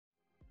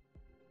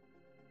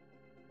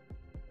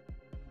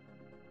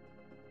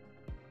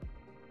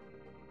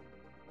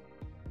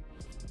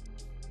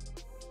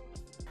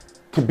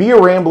To be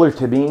a Rambler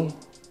to me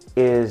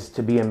is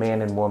to be a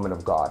man and woman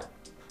of God.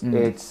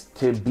 It's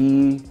to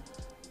be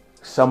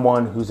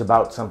someone who's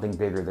about something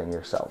bigger than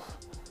yourself.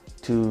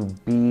 To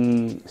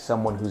be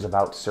someone who's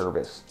about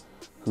service,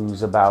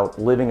 who's about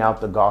living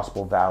out the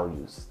gospel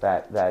values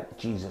that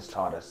Jesus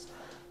taught us,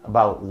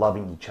 about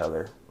loving each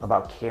other,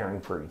 about caring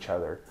for each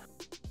other.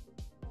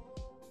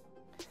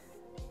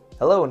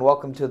 Hello and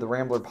welcome to the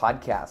Rambler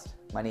podcast.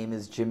 My name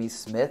is Jimmy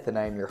Smith and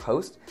I am your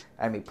host.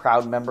 I'm a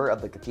proud member of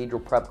the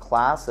Cathedral Prep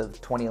class of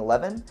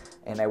 2011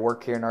 and I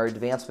work here in our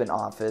advancement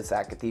office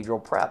at Cathedral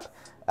Prep.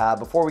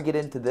 Before we get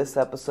into this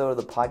episode of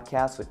the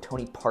podcast with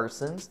Tony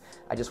Parsons,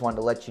 I just wanted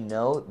to let you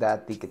know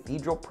that the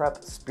Cathedral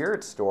Prep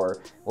Spirit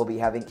Store will be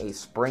having a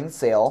spring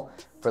sale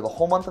for the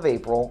whole month of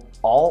April.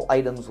 All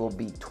items will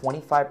be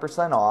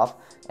 25% off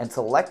and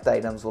select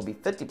items will be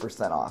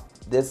 50% off.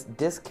 This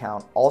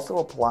discount also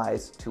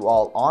applies to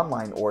all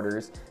online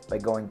orders by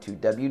going to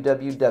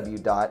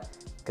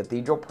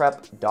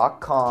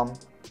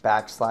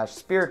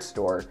www.cathedralprep.com/spirit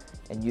store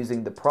and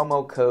using the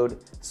promo code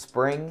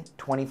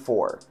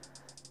SPRING24.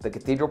 The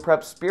Cathedral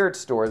Prep Spirit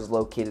Store is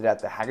located at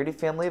the Haggerty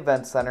Family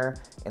Event Center,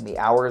 and the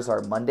hours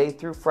are Monday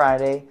through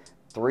Friday,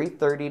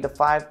 3:30 to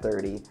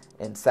 5:30,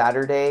 and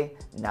Saturday,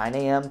 9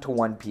 a.m. to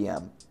 1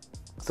 p.m.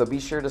 So be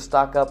sure to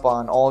stock up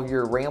on all of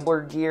your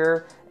Rambler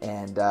gear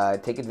and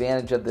take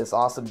advantage of this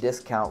awesome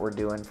discount we're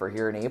doing for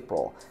here in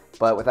April.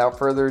 But without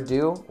further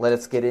ado, let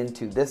us get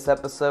into this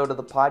episode of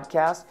the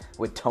podcast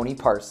with Tony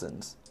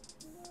Parsons.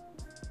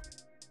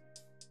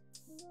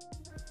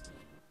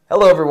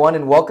 Hello everyone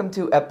and welcome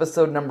to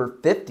episode number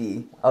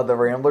 50 of the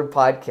Rambler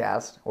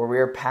podcast, where we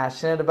are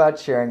passionate about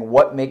sharing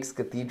what makes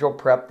Cathedral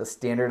Prep the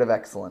standard of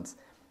excellence.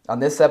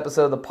 On this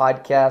episode of the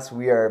podcast,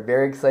 we are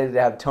very excited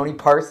to have Tony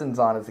Parsons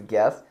on as a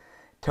guest.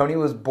 Tony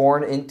was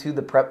born into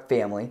the Prep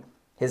family.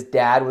 His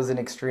dad was an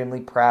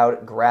extremely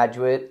proud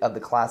graduate of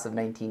the class of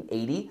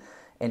 1980,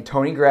 and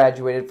Tony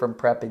graduated from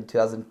Prep in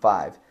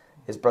 2005.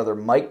 His brother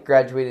Mike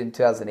graduated in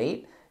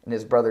 2008, and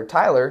his brother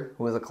Tyler,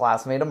 who was a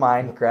classmate of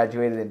mine,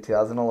 graduated in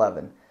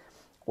 2011.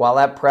 While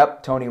at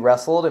Prep, Tony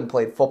wrestled and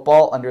played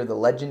football under the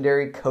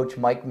legendary Coach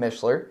Mike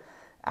Mishler.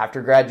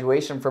 After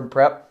graduation from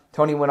Prep,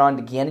 Tony went on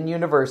to Gannon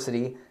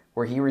University,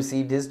 where he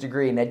received his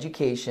degree in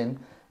education,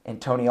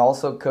 and Tony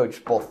also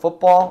coached both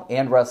football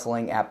and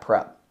wrestling at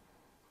Prep.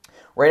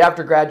 Right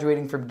after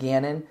graduating from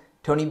Gannon,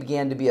 Tony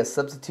began to be a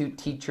substitute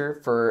teacher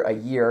for a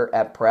year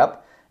at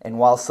Prep, and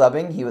while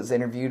subbing, he was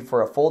interviewed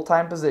for a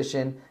full-time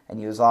position, and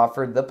he was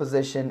offered the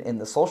position in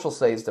the social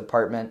studies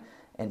department,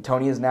 and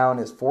Tony is now in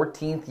his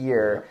 14th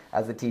year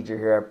as a teacher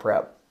here at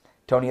Prep.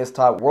 Tony has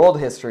taught World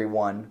History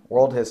 1,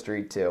 World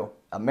History 2,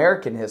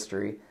 American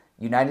History,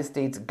 United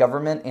States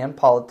Government and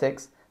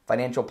Politics,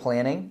 Financial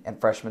Planning, and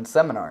Freshman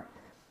Seminar.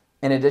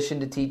 In addition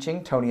to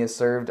teaching, Tony has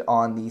served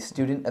on the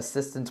Student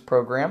Assistance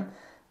Program,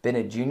 been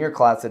a junior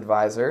class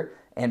advisor,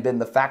 and been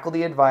the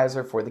faculty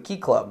advisor for the Key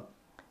Club.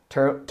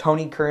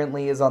 Tony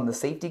currently is on the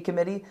Safety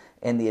Committee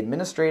and the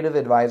Administrative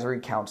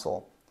Advisory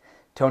Council.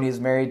 Tony is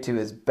married to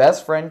his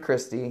best friend,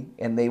 Christy,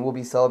 and they will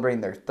be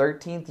celebrating their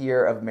 13th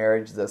year of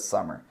marriage this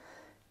summer.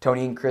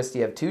 Tony and Christy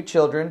have two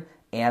children,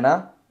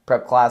 Anna,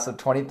 Prep Class of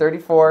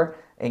 2034,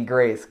 and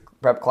Grace,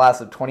 Prep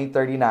Class of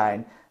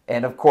 2039.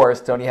 And of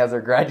course, Tony has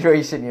her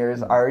graduation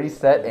years already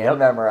set and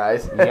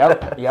memorized.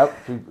 Yep.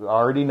 We've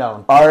already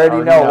known. Already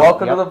know.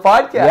 Welcome to the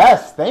podcast.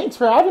 Yes, thanks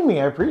for having me.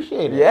 I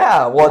appreciate it.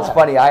 Yeah, well, It's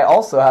funny. I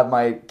also have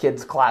my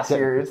kids' class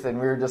years, and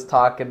we were just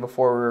talking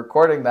before we were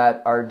recording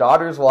that our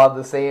daughters will have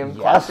the same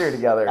class year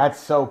together.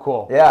 That's so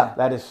cool. Yeah.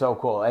 That is so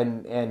cool.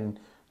 And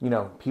you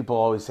know, people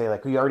always say,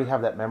 like, well, you already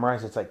have that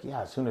memorized. It's like,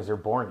 yeah, as soon as they're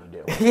born, you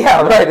do.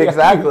 Yeah, right,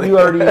 exactly. You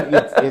already,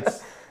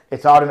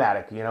 it's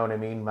automatic, you know what I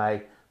mean?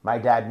 My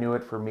dad knew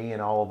it for me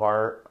and all of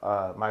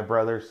our my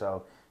brothers,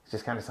 so it's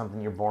just kind of something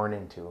you're born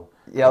into.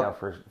 Yep. You know,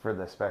 for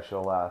the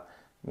special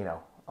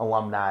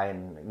alumni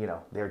and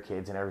their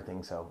kids and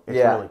everything. So it's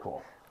really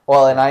cool.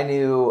 Well, and I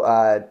knew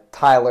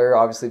Tyler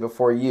obviously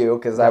before you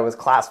because I was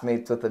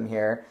classmates with him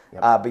here.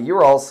 Yep. But you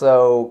were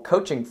also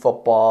coaching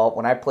football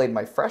when I played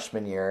my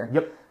freshman year.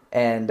 Yep.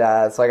 And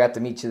so I got to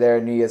meet you there.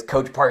 I knew you as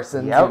Coach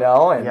Parsons. Yep.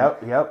 And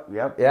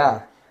Yep.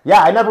 Yeah.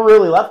 Yeah, I never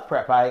really left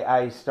Prep.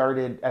 I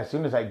started, as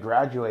soon as I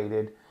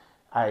graduated,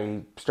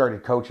 I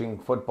started coaching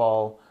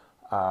football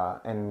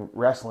and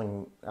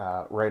wrestling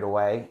right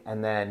away,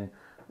 and then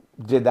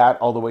did that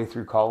all the way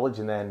through college,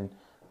 and then,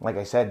 like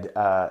I said,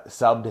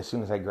 subbed as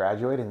soon as I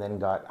graduated, and then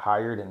got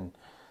hired, and,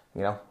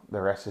 the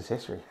rest is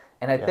history.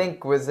 And I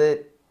think, was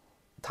it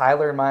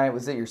Tyler and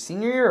was it your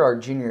senior year or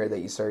junior year that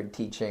you started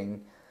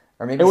teaching?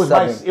 Or maybe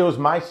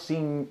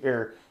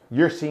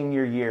your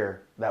senior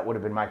year. That would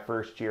have been my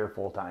first year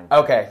full time.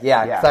 Okay,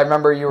 yeah, because I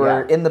remember you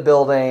were in the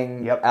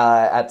building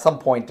at some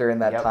point during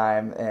that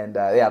time, and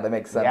that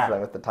makes sense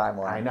then with the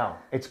timeline. I know,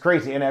 it's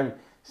crazy, and I've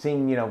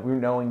seen we're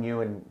knowing you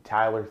and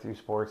Tyler through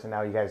sports, and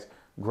now you guys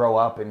grow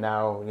up, and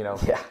now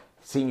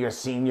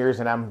seniors,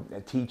 and I'm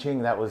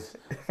teaching. That was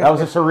a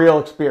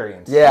surreal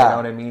experience. Yeah, you know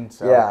what I mean.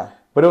 So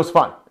But it was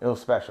fun. It was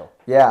special.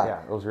 Yeah.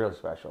 Yeah, it was really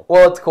special.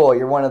 Well, it's cool.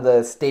 You're one of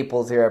the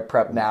staples here at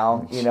Prep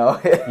now, you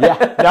know. It's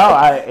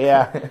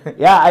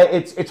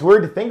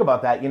weird to think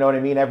about that. You know what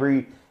I mean?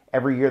 Every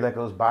year that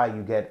goes by,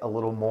 you get a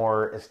little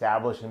more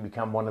established and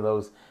become one of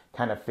those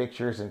kind of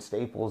fixtures and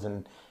staples,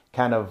 and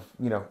kind of,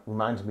 you know,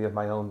 reminds me of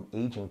my own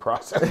aging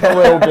process a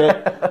little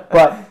bit.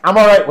 But I'm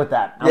all right with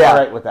that. I'm all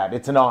right with that.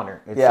 It's an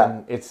honor.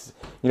 It's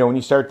you know, when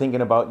you start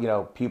thinking about, you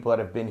know, people that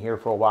have been here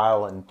for a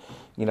while, and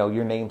you know,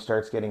 your name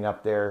starts getting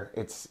up there,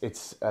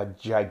 it's a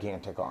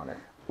gigantic honor.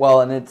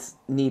 Well, and it's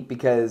neat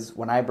because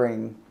when I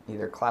bring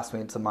either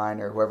classmates of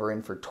mine or whoever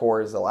in for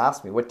tours, they'll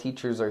ask me what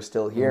teachers are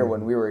still here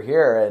when we were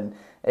here, and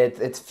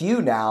it's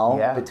few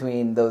now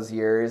between those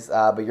years,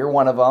 but you're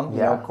one of them, you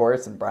know, of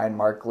course, and Brian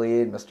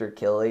Markley and Mr.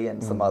 Killy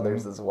and some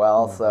others as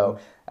well. So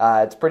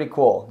it's pretty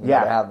cool to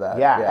have that.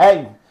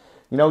 Hey,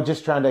 you know,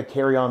 just trying to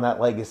carry on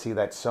that legacy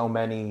that so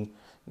many,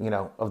 you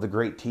know, of the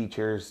great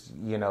teachers,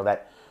 you know,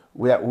 that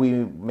we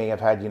may have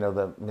had, you know,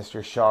 the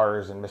Mr.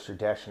 Shars and Mr.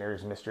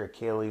 Deschners, Mr.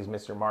 Achilles,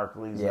 Mr.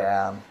 Markleys.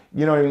 Yeah.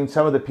 You know what I mean?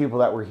 Some of the people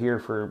that were here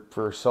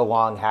for so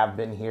long have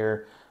been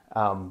here,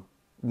 you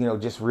know,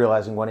 just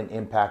realizing what an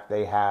impact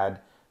they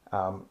had,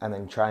 and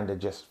then trying to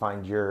just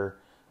find your,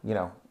 you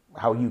know,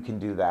 how you can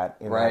do that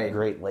in that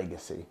great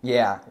legacy.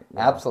 Yeah,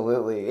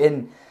 absolutely.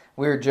 And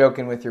we were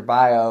joking with your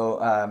bio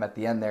at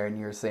the end there, and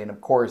you were saying, of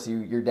course,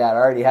 your dad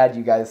already had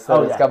you guys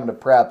coming to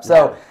Prep.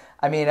 So,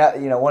 I mean,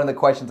 you know, one of the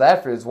questions I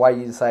asked is why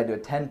you decided to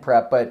attend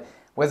Prep, but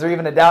was there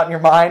even a doubt in your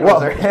mind?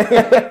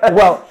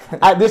 Well,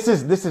 this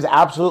is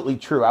absolutely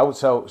true.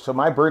 So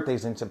my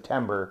birthday's in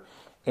September,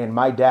 and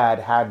my dad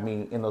had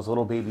me in those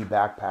little baby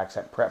backpacks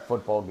at Prep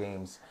football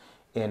games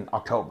in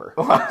October.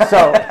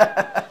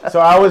 So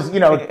I was, you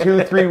know,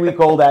 2-3 week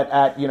old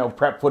at you know,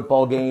 Prep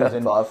football games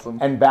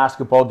and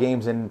basketball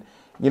games, and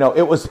you know,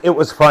 it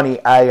was funny.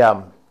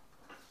 I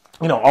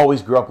you know,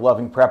 always grew up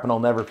loving Prep, and I'll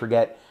never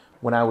forget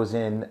when I was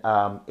in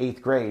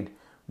 8th grade,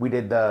 we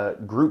did the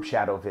group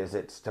shadow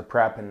visits to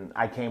Prep, and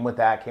I came with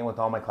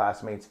all my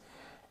classmates.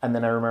 And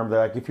then I remember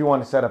they're like, if you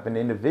want to set up an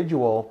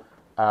individual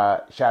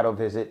shadow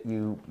visit,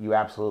 you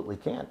absolutely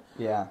can.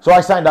 Yeah. So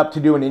I signed up to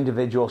do an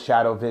individual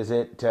shadow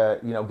visit to,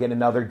 you know, get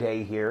another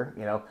day here.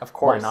 You know, of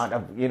course. Why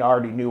not? You know, I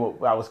already knew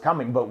I was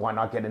coming, but why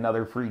not get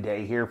another free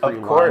day here, free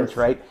lunch,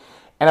 right?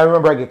 And I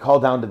remember I get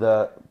called down to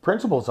the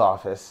principal's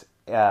office,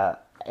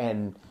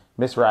 and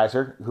Miss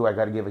Reiser, who I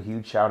got to give a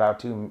huge shout out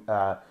to,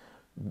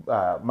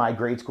 my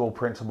grade school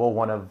principal,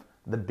 one of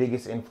the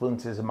biggest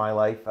influences in my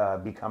life,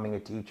 becoming a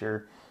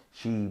teacher.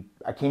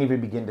 I can't even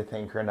begin to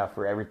thank her enough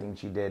for everything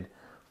she did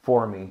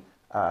for me.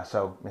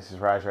 So, Mrs.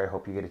 Reiser, I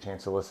hope you get a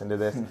chance to listen to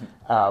this.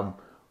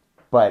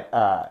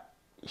 But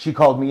she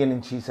called me in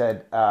and she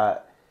said,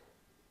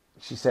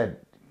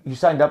 you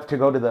signed up to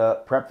go to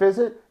the Prep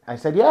visit? I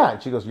said, yeah.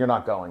 And she goes, you're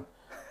not going.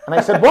 And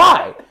I said,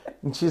 why?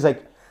 And she's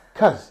like,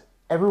 because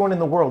everyone in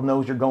the world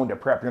knows you're going to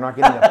Prep. You're not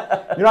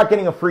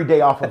getting a free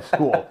day off of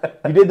school.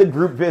 You did the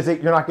group visit.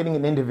 You're not getting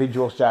an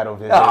individual shadow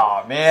visit.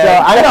 Oh, man. So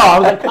I know. I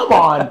was like, come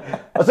on.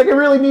 I was like, I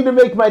really need to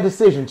make my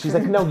decision. She's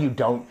like, no, you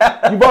don't.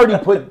 You've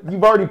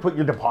already put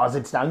your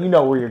deposits down. You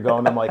know where you're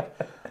going. I'm like,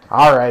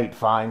 all right,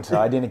 fine. So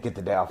I didn't get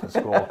the day off of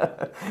school.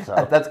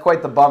 So that's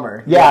quite the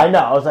bummer. Yeah, I know.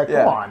 I was like,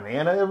 come on,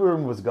 man.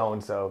 Everyone was going.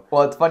 So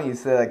well, it's funny you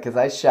say that because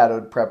I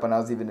shadowed Prep when I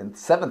was even in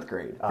 7th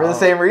grade for the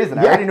same reason.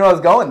 I already knew I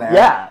was going there.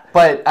 Yeah,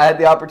 but I had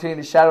the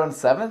opportunity to shadow in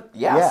 7th.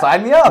 Yeah,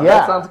 sign me up. Yeah,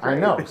 that sounds great. I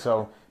know.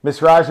 So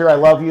Miss Roger, I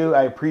love you.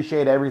 I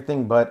appreciate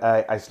everything, but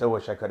I still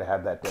wish I could have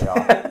had that day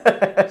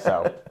off.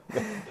 So.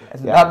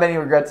 Not many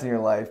regrets in your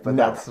life, but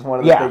that's one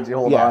of the things you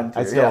hold on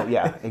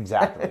to.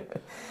 Exactly.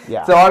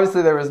 Yeah. So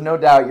obviously there was no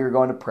doubt you were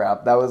going to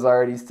Prep. That was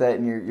already set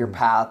in your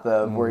path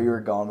of where you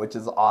were going, which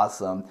is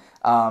awesome.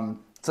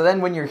 So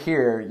then when you're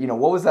here, you know,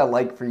 what was that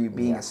like for you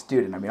being a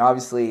student? I mean,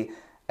 obviously,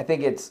 I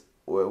think it's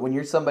when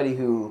you're somebody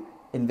who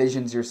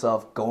envisions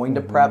yourself going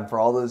to Prep for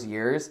all those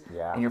years,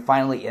 and you're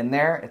finally in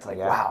there, it's like,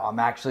 wow, I'm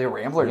actually a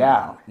Rambler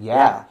now.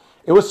 Yeah.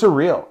 It was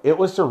surreal.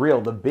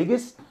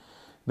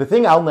 The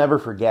thing I'll never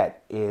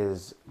forget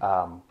is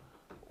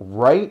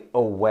right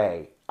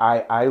away,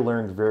 I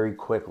learned very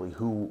quickly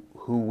who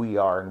we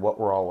are and what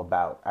we're all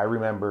about. I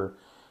remember,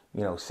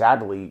 you know,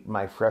 sadly,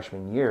 my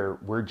freshman year,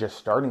 we're just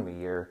starting the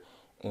year,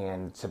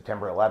 and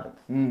September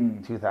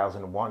 11th,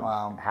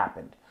 2001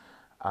 happened.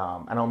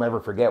 And I'll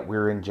never forget, we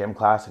were in gym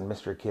class, and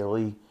Mr.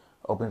 Killy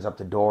opens up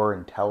the door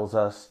and tells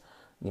us,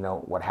 you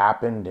know, what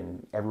happened,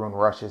 and everyone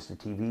rushes to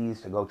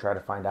TVs to go try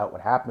to find out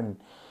what happened.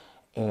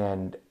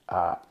 And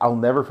I'll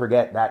never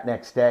forget that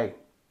next day,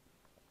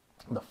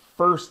 the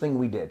first thing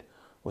we did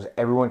was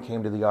everyone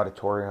came to the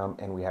auditorium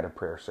and we had a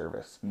prayer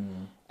service.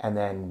 And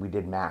then we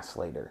did mass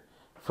later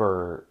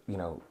for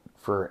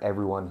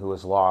everyone who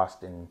was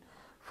lost, and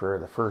for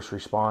the first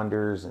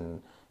responders,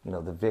 and, you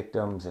know, the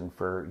victims, and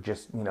for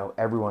just, you know,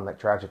 everyone that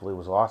tragically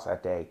was lost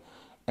that day.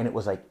 And it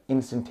was like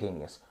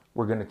instantaneous.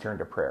 We're going to turn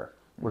to prayer.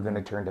 We're going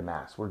to turn to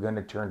mass. We're going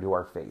to turn to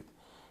our faith.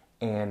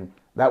 And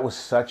that was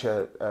such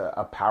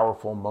a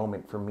powerful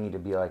moment for me to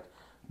be like,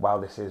 wow,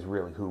 this is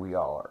really who we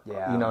all are.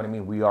 Yeah. You know what I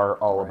mean? We are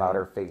all about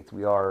our faith.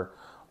 We are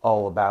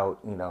all about,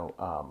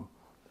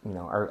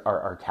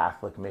 our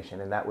Catholic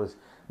mission. And that was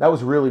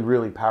really,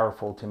 really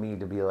powerful to me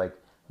to be like,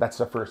 that's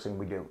the first thing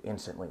we do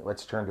instantly.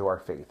 Let's turn to our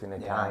faith in a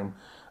time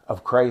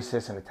of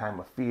crisis, in a time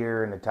of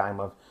fear, in a time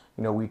of,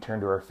 we turn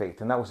to our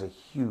faith. And that was a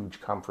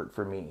huge comfort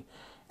for me.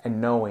 And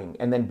knowing,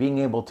 and then being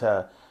able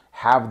to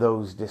have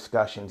those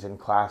discussions in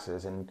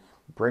classes and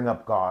bring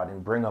up God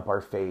and bring up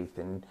our faith.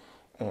 And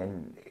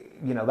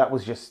that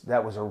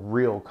was a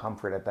real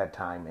comfort at that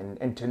time.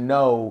 And to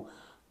know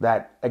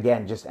that,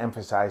 again, just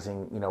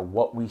emphasizing,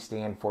 what we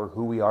stand for,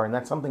 who we are. And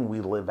that's something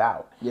we live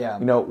out. Yeah.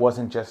 It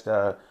wasn't just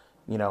a,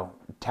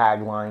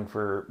 tagline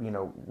for,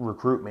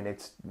 recruitment.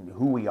 It's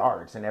who we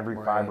are. It's in every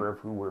fiber of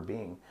who we're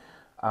being.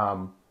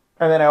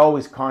 And then I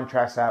always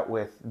contrast that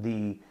with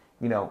the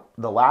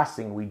last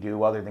thing we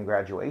do other than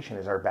graduation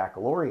is our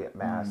baccalaureate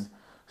mass.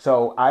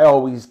 So I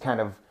always kind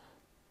of,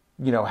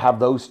 have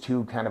those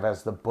two kind of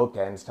as the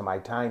bookends to my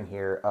time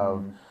here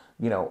of,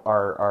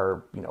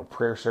 our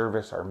prayer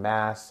service, our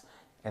mass,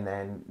 and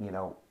then,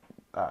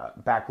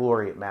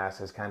 baccalaureate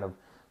mass is kind of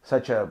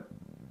such a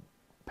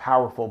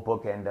powerful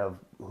bookend of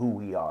who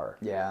we are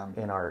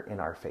in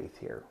our faith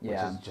here, which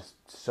is just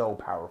so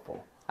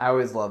powerful. I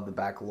always love the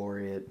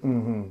baccalaureate,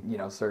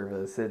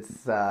 service.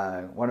 It's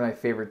one of my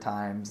favorite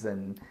times,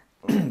 and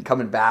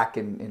coming back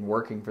and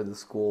working for the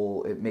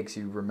school, it makes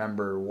you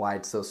remember why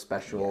it's so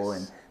special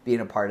and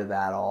being a part of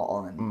that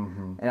all.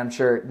 And I'm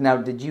sure, now,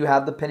 did you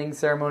have the pinning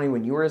ceremony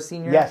when you were a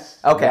senior? Yes.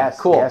 Okay, yes,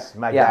 cool. Yes,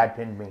 my dad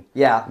pinned me.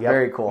 Yeah,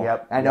 very cool.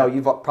 Yep, I know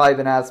you've probably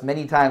been asked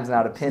many times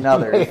now to pin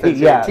others since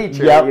you're a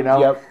teacher,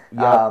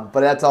 but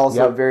that's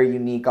also a very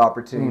unique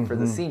opportunity for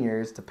the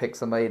seniors to pick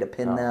somebody to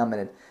pin them,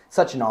 and it's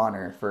such an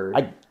honor for...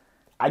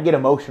 I get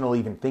emotional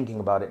even thinking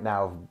about it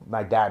now,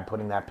 my dad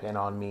putting that pin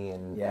on me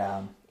and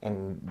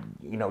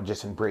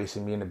just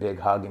embracing me in a big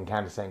hug and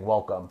kind of saying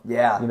welcome.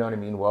 Yeah. You know what I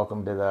mean?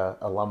 Welcome to the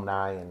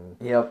alumni. And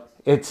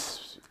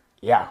it's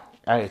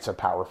a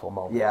powerful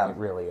moment. Yeah. It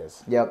really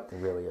is. Yep. It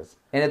really is.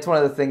 And it's one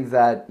of the things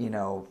that,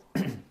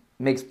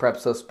 makes prep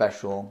so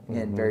special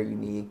and very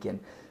unique. And,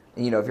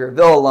 if you're a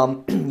Villa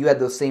alum, you had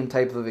those same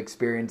type of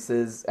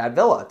experiences at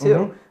Villa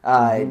too.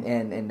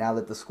 And now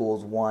that the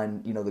school's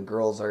won, the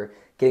girls are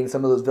getting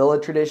some of those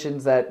Villa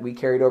traditions that we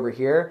carried over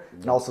here,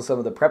 and also some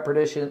of the prep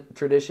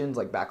traditions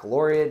like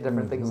baccalaureate,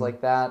 different things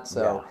like that.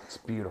 So it's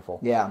beautiful.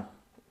 Yeah.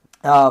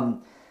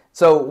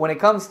 So when it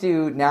comes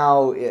to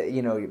now,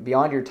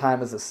 beyond your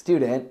time as a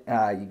student,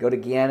 you go to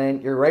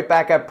Gannon, you're right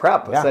back at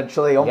prep,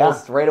 essentially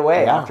almost right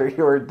away after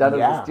you were done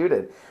as a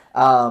student.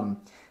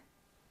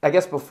 I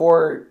guess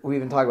before we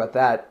even talk about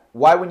that,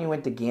 why, when you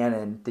went to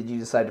Gannon, did you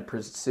decide to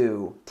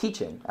pursue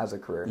teaching as a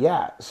career?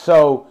 Yeah.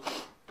 So,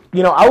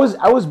 I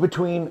was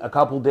between a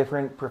couple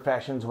different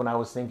professions when I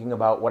was thinking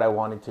about what I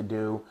wanted to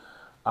do.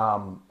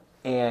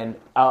 And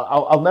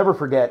I'll never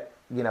forget,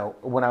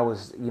 when I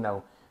was,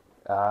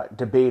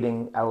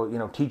 debating,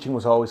 teaching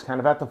was always kind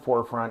of at the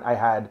forefront. I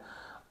had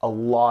a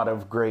lot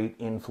of great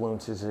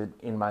influences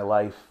in my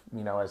life,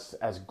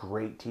 as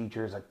great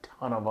teachers, a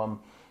ton of them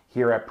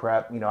here at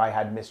Prep. I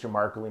had Mr.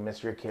 Markley,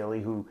 Mr. Achille,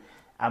 who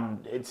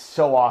it's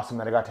so awesome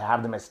that I got to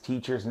have them as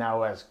teachers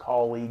now as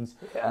colleagues.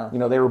 Yeah.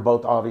 They were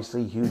both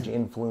obviously huge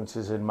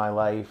influences in my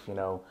life,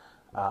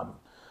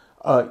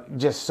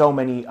 just so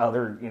many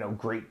other,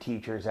 great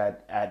teachers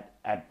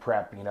at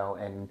Prep,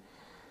 and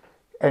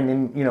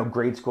in,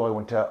 grade school, I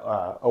went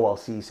to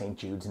OLC, St.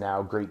 Jude's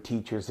now, great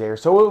teachers there.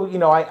 So,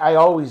 I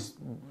always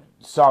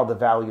saw the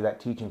value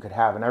that teaching could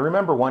have. And I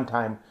remember one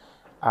time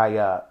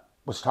I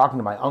was talking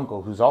to my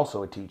uncle, who's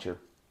also a teacher,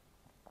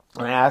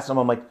 and I asked him,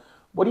 I'm like,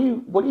 what do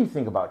you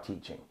think about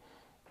teaching?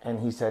 And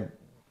he said,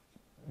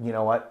 you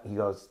know what? He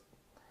goes,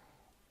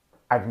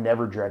 I've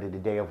never dreaded a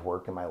day of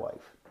work in my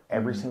life.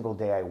 Every single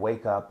day I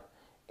wake up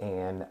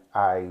and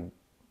I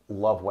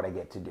love what I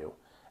get to do.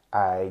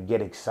 I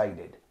get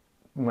excited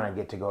when I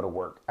get to go to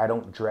work. I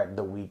don't dread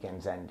the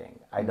weekends ending.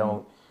 I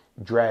don't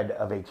dread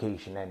a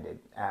vacation ended.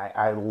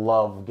 I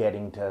love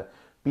getting to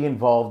be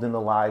involved in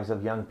the lives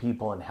of young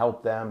people and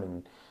help them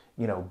and,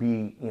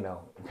 be,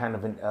 kind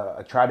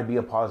of try to be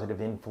a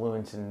positive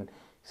influence. And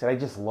he said, I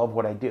just love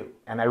what I do.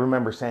 And I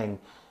remember saying,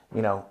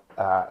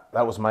 that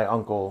was my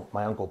uncle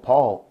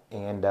Paul,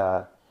 and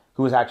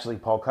who was actually,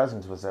 Paul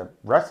Cousins was a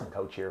wrestling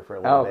coach here for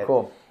a little bit. Oh,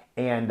 cool.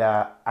 And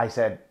I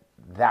said,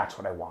 that's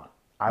what I want.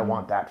 I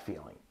want that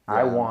feeling. Yeah.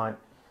 I want,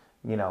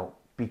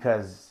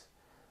 because,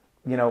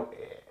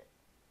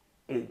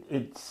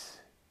 it's,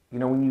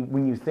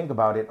 when you think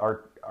about it,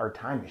 our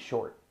time is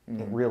short.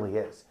 It really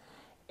is.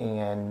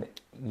 And,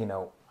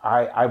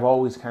 I've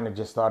always kind of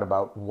just thought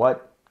about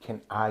what can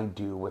I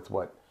do with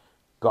what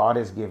God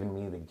has given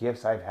me, the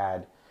gifts I've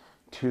had,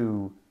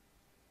 to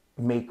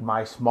make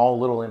my small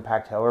little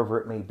impact, however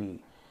it may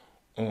be.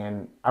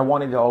 And I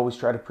wanted to always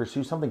try to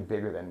pursue something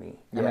bigger than me.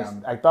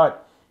 And I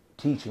thought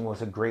teaching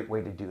was a great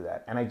way to do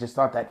that. And I just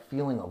thought that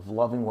feeling of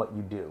loving what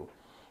you do.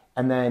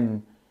 And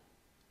then,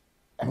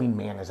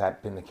 man, has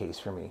that been the case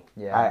for me?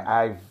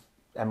 Yeah.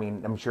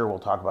 I'm sure we'll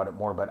talk about it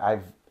more, but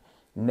I've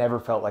never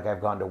felt like I've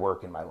gone to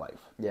work in my life.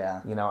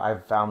 Yeah.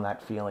 I've found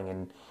that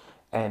feeling,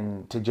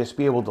 and to just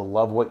be able to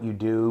love what you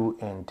do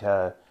and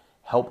to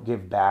help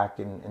give back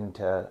and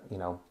to,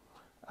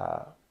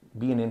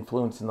 be an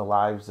influence in the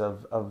lives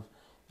of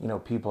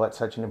people at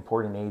such an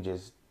important age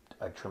is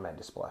a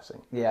tremendous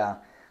blessing. Yeah.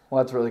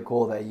 Well, that's really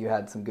cool that you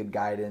had some good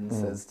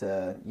guidance as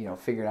to,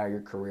 figuring out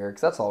your career.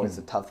 Because that's always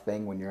a tough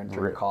thing when you're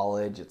entering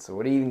college. It's,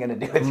 what are you even going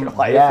to do with your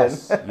life?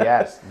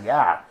 Yes.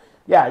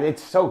 Yeah,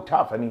 it's so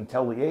tough. I mean,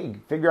 hey,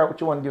 figure out what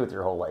you want to do with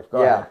your whole life.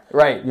 Go ahead.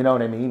 Right. You know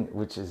what I mean?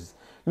 Which is,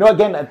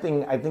 again, I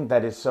think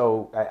that is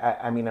so,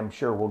 I mean, I'm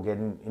sure we'll get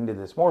into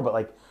this more,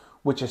 but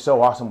which is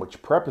so awesome,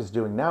 which prep is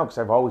doing now, because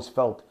I've always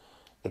felt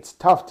it's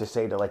tough to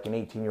say to an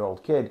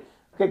 18-year-old kid,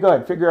 okay, go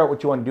ahead, figure out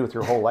what you want to do with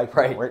your whole life.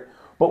 Right. Right?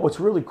 But what's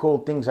really cool,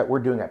 things that we're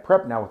doing at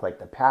prep now with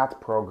the PATH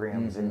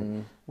programs,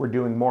 and we're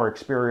doing more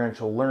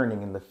experiential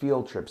learning and the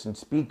field trips and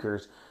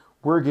speakers,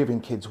 we're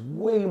giving kids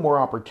way more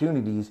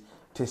opportunities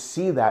to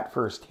see that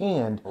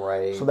firsthand,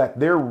 right, so that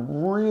they're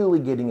really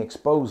getting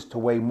exposed to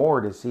way more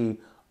to see,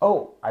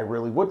 oh, I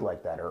really would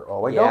like that, or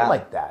oh, I don't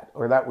like that,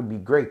 or that would be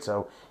great.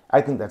 So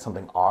I think that's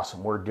something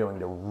awesome we're doing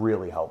to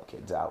really help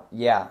kids out.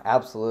 Yeah,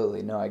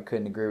 absolutely. No, I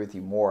couldn't agree with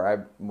you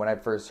more. When I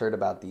first heard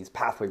about these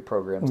pathway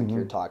programs like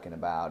you're talking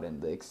about,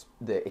 and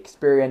the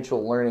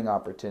experiential learning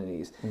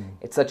opportunities,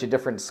 it's such a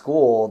different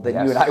school than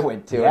you and I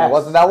went to, and it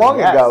wasn't that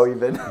long ago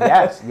even.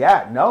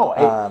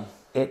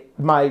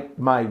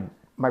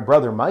 My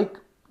brother Mike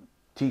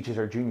teaches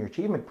our junior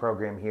achievement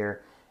program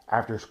here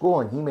after school,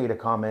 and he made a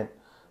comment,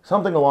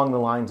 something along the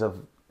lines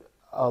of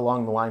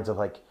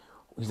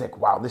he's like,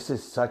 wow, this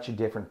is such a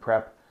different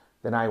prep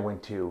than I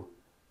went to,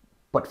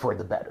 but for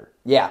the better.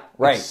 Yeah,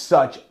 right. It's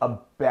such a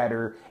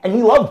better, and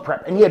he loved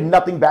prep, and he had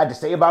nothing bad to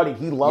say about it.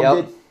 He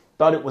loved it,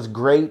 thought it was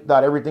great,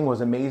 thought everything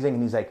was amazing,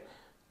 and he's like,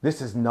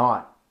 this is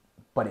not,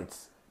 but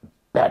it's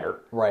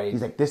better. Right.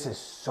 He's like, this is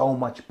so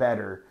much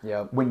better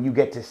when you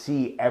get to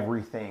see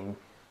everything.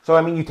 So,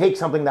 I mean, you take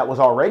something that was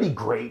already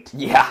great.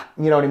 Yeah.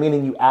 You know what I mean?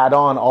 And you add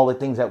on all the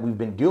things that we've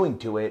been doing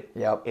to it.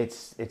 Yep.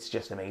 It's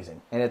just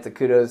amazing. And it's a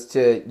kudos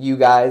to you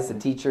guys, the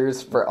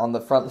teachers, for on the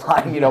front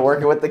line,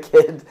 working with the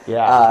kids.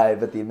 Yeah.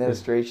 But the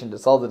administration,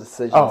 just all the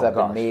decisions that have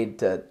been made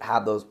to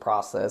have those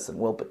process and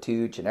Will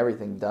Patuch and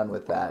everything done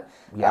with that.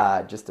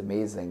 Yeah. Just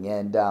amazing.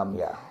 And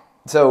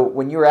so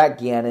when you were at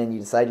Gannon,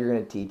 you decided you were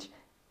going to teach.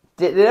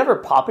 Did it ever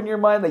pop in your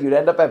mind that you'd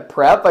end up at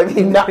prep? I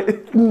mean,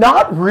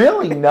 not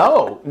really.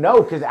 No,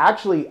 because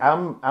actually,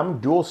 I'm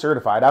dual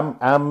certified.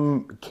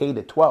 I'm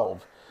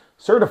K-12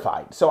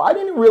 certified, so I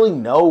didn't really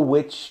know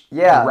which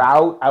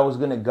route I was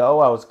going to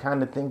go. I was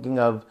kind of thinking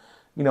of,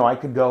 I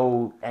could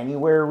go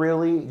anywhere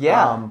really.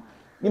 Yeah.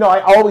 I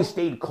always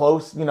stayed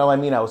close.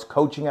 I was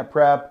coaching at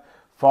prep,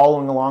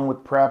 following along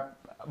with prep,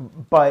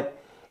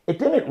 but it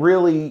didn't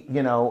really.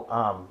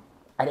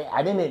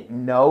 I didn't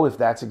know if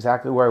that's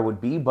exactly where I would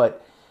be,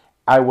 but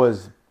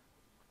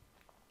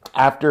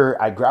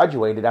after I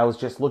graduated, I was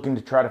just looking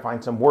to try to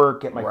find some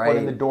work, get my foot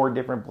in the door,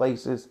 different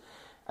places.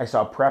 I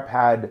saw prep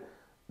had,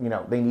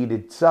 they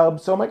needed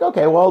subs. So I'm like,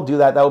 okay, well, I'll do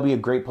that. That would be a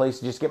great place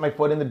to just get my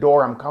foot in the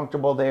door. I'm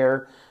comfortable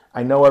there.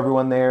 I know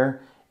everyone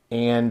there.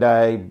 And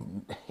I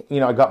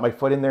got my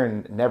foot in there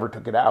and never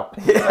took it out.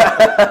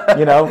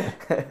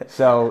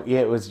 So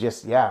it was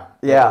just, Yeah.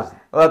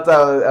 Well, that's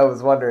how I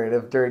was wondering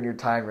if during your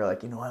time you're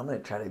like, I'm going to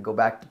try to go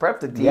back to prep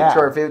to teach,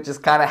 or if it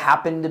just kind of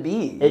happened to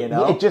be,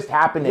 It just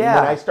happened. And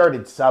when I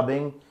started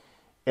subbing,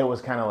 it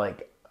was kind of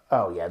like,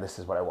 oh yeah, this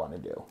is what I want to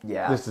do.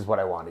 Yeah. This is what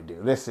I want to do.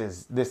 This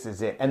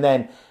is it. And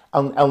then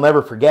I'll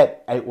never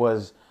forget, it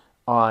was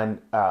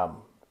on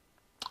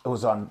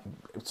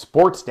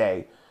Sports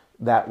Day.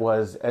 That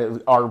was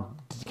our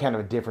kind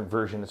of a different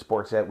version of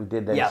sports that we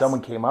did. That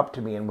someone came up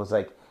to me and was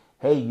like,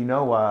 hey,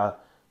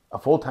 a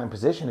full-time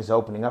position is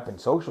opening up in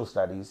social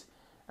studies.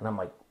 And I'm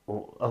like,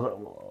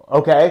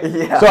 okay.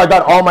 Yeah. So I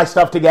got all my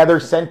stuff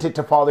together, sent it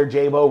to Father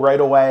Jabo right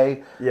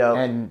away,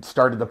 and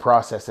started the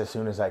process as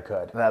soon as I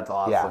could. That's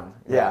awesome.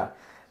 Yeah.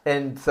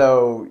 And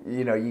so,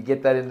 you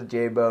get that into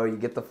Jabo, you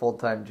get the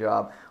full-time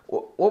job.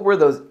 What were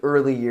those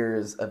early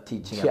years of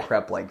teaching at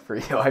prep like for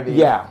you? I mean,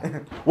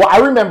 well, I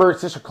remember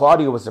Sister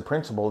Claudia was the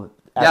principal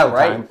at the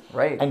time.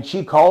 Right. And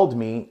she called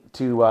me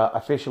to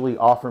officially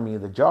offer me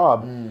the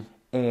job.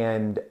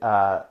 And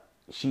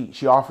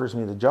she offers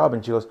me the job,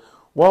 and she goes,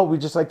 well,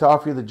 we'd just like to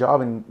offer you the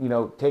job and,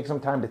 take some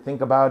time to think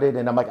about it.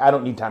 And I'm like, I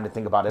don't need time to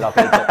think about it. I'll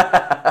take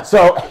it.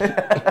 So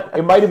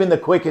it might have been the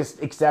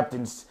quickest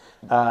acceptance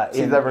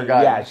she's ever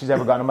gotten. Yeah, she's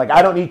ever gotten. I'm like,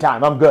 I don't need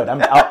time. I'm good.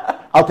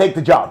 I'll take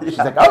the job. She's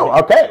like, oh,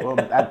 okay. Well,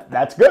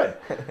 that's good.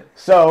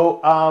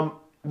 So,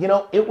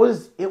 it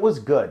was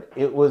good.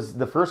 It was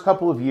the first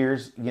couple of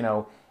years,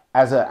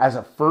 as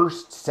a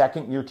first,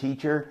 second year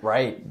teacher.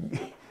 Right.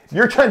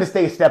 You're trying to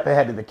stay a step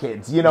ahead of the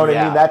kids. You know what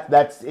I mean?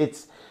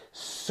 It's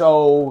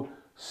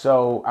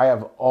so I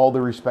have all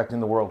the respect in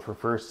the world for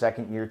first,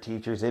 second year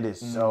teachers. It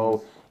is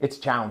it's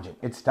challenging.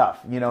 It's tough.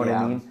 You know what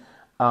I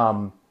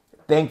mean?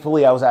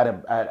 Thankfully, I was at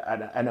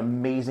an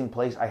amazing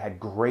place. I had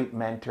great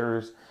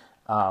mentors.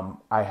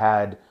 I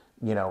had,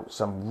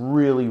 some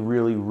really,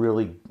 really,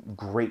 really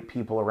great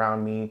people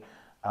around me.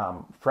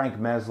 Frank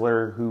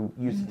Mesler, who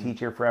used to teach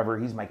here forever,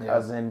 he's my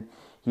cousin.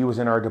 He was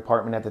in our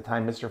department at the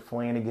time. Mr.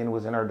 Flanagan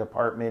was in our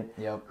department,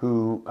 Yep.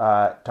 who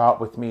taught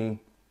with me.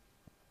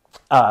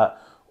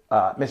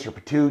 Mr.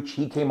 Patuch,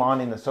 he came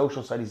on in the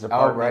social studies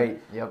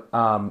department. Oh, right.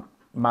 Yep.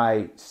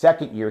 My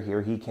second year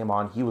here, he came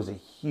on. He was a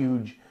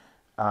huge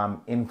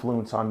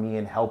influence on me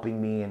and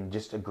helping me, and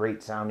just a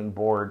great sounding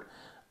board,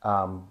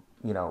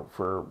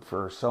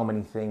 for so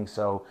many things.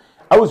 So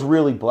I was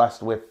really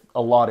blessed with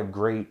a lot of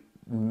great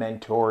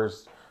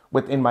mentors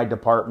within my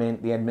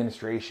department. The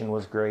administration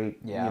was great,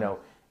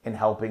 in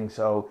helping.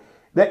 So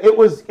that it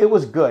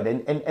was good.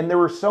 And there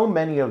were so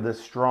many of the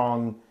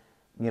strong,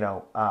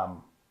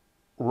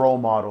 role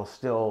models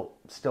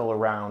still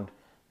around,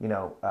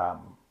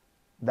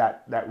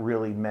 that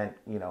really meant,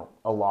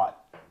 a lot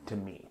to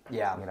me.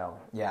 Yeah.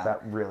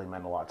 That really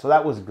meant a lot. So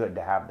that was good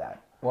to have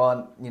that.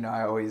 Well,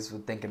 I always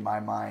would think in my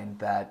mind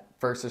that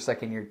first or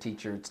second year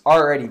teacher, it's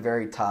already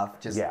very tough,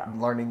 just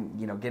learning,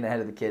 getting ahead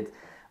of the kids.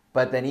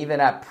 But then even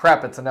at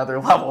prep, it's another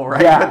level,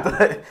 right?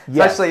 Yeah.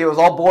 Especially it was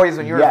all boys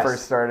when you were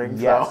first starting.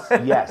 Yes,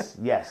 so.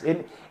 yes.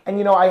 And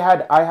I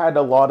had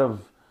a lot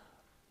of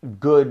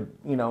good,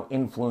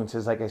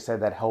 influences, like I said,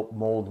 that helped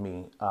mold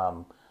me.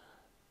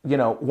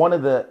 One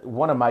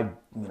of my,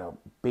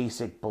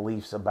 basic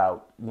beliefs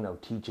about,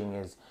 teaching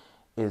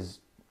is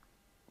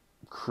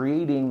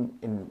creating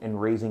and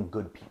raising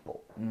good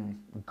people.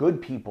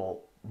 Good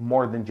people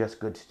more than just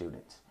good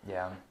students.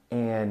 Yeah.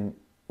 And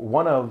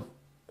one of,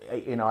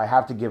 I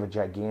have to give a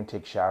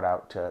gigantic shout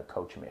out to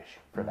Coach Mish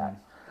for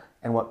that.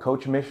 And what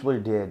Coach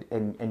Mishler did,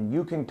 and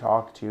you can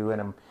talk to,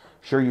 and I'm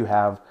sure you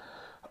have,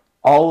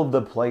 all of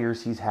the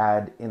players he's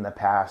had in the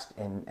past,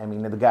 and I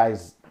mean, the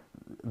guy's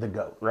the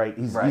GOAT, right?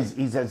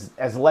 He's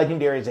as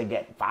legendary as they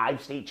get.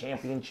 5 state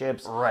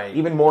championships, right?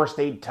 Even more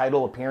state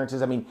title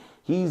appearances. I mean,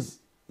 he's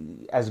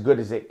as good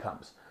as it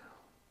comes.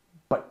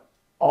 But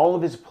all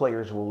of his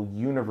players will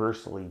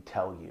universally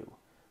tell you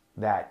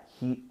that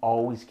he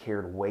always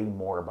cared way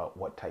more about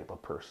what type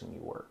of person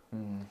you were,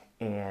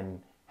 and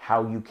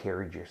how you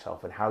carried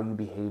yourself, and how you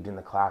behaved in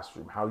the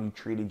classroom, how you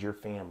treated your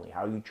family,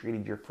 how you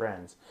treated your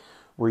friends.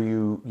 Were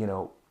you,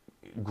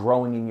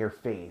 growing in your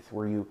faith?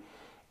 Were you,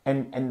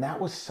 and that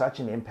was such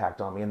an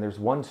impact on me. And there's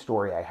one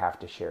story I have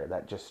to share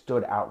that just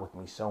stood out with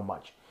me so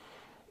much.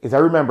 Is I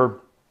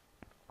remember,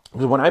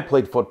 because when I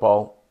played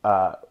football,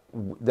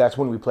 that's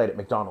when we played at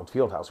McDonald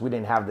Fieldhouse. We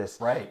didn't have this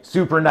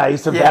super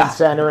nice event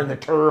center and the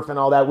turf and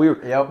all that. We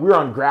were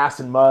on grass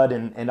and mud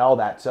and all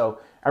that. So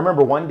I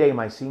remember one day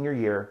my senior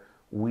year,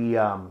 we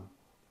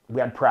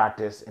had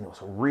practice, and it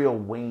was a real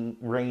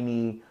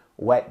rainy,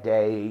 wet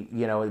day,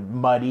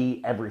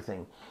 muddy,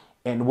 everything.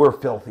 And we're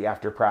filthy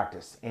after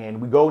practice.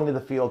 And we go into the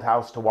field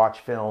house to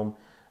watch film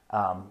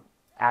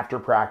after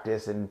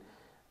practice. And,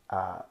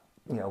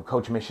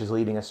 Coach Mish is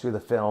leading us through the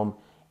film.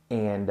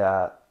 And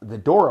the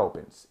door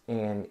opens,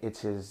 and it's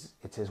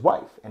his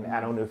wife. And I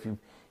don't know if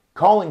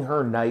calling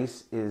her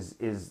nice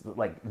is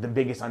like the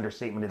biggest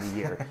understatement of the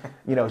year.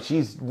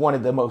 She's one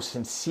of the most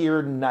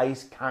sincere,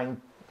 nice,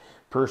 kind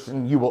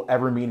person you will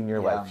ever meet in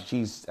your life.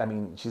 She's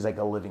like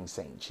a living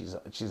saint.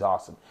 She's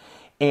awesome.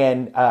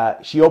 And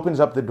she opens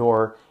up the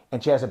door,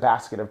 and she has a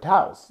basket of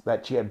towels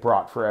that she had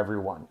brought for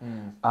everyone.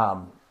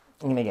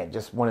 And again,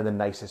 just one of the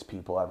nicest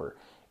people ever.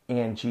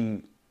 And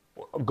she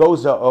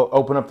goes to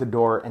open up the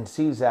door and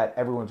sees that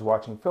everyone's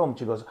watching film.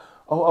 She goes,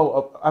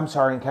 oh, I'm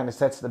sorry, and kind of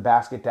sets the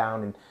basket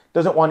down and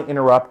doesn't want to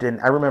interrupt.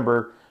 And I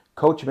remember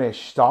Coach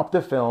Mish stopped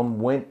the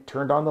film,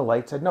 turned on the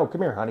light, said, "No,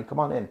 come here, honey, come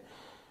on in."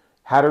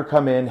 Had her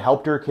come in,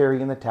 helped her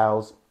carry in the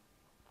towels,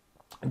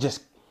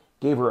 just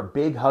gave her a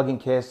big hug and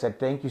kiss, said,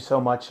 "Thank you so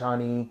much,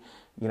 honey.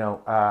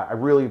 I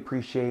really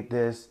appreciate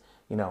this.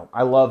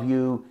 I love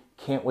you.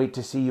 Can't wait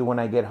to see you when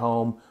I get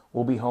home.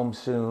 We'll be home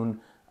soon.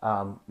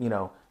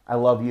 I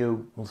love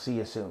you. We'll see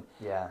you soon."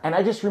 Yeah. And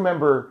I just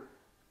remember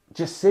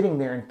just sitting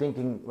there and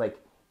thinking, like,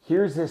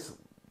 here's this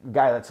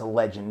guy that's a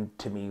legend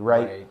to me,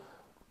 right?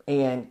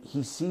 And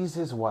he sees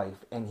his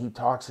wife, and he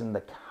talks in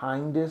the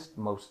kindest,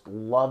 most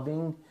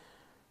loving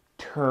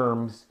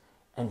terms,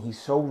 and he's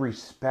so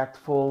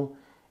respectful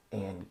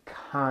and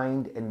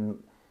kind.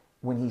 And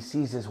when he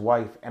sees his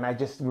wife, and I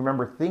just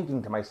remember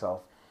thinking to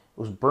myself, it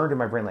was burned in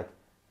my brain, like,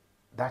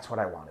 that's what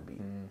I want to be.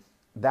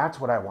 That's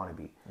what I want to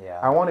be. Yeah.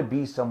 I want to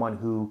be someone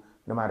who,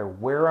 no matter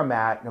where I'm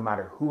at, no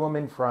matter who I'm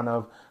in front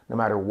of, no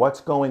matter what's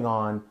going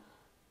on,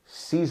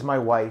 sees my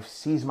wife,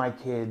 sees my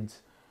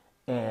kids,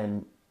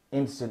 and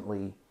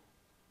instantly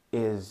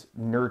is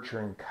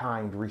nurturing,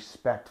 kind,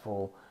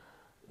 respectful,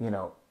 and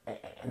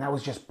that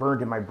was just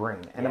burned in my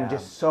brain. And I'm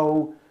just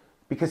so,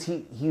 because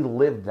he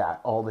lived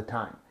that all the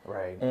time.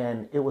 Right.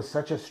 And it was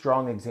such a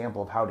strong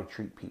example of how to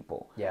treat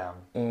people. Yeah.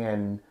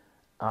 And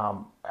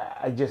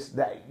I just,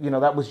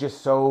 that was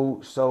just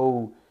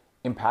so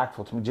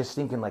impactful to me, just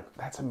thinking, like,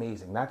 that's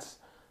amazing. That's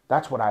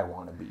what I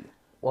want to be.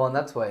 Well, and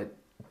that's what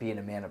being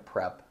a man of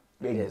prep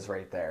is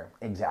right there.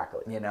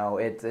 Exactly. You know,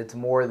 it's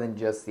more than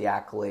just the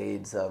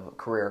accolades of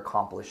career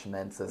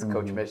accomplishments, as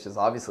Coach Mish has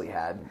obviously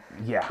had.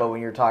 Yeah. But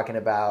when you're talking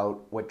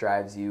about what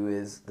drives you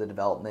is the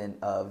development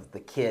of the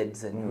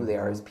kids and who they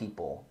are as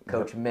people.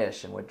 Coach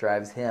Mish and what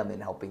drives him in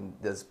helping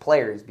those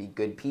players be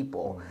good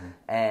people.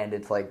 And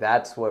it's like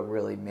that's what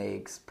really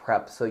makes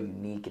prep so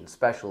unique and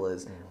special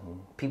is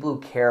people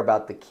who care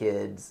about the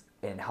kids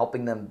and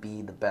helping them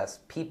be the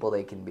best people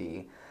they can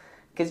be.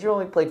 Because you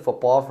only played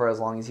football for as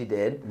long as you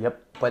did.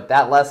 Yep. But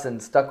that lesson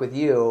stuck with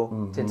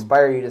you to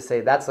inspire you to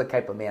say, that's the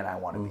type of man I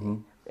want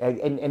to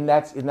be. And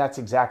that's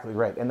exactly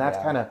right. And that's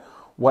kind of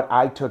what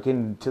I took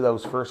into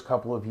those first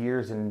couple of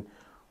years, and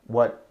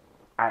what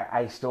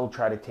I still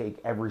try to take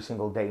every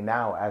single day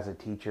now as a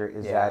teacher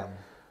is that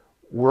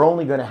we're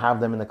only going to have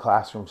them in the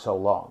classroom so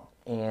long.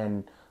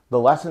 And the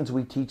lessons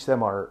we teach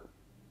them are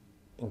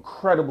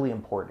incredibly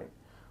important.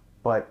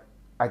 But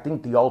I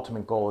think the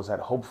ultimate goal is that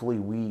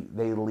hopefully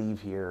they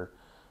leave here,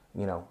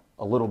 you know,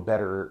 a little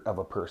better of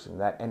a person.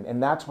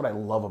 And that's what I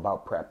love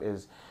about prep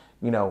is,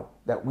 you know,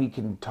 that we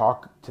can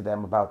talk to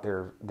them about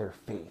their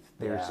faith,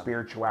 their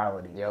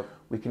spirituality. Yep.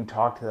 We can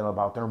talk to them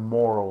about their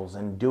morals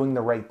and doing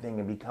the right thing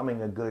and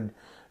becoming a good,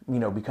 you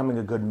know, becoming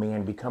a good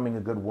man, becoming a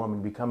good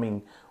woman,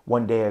 becoming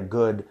one day a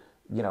good,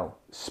 you know,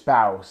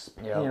 spouse,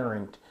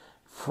 parent,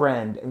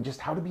 friend, and just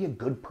how to be a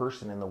good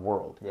person in the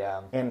world.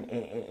 Yeah. And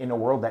in a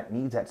world that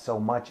needs that so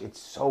much, it's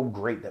so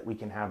great that we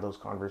can have those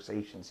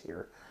conversations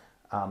here.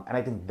 And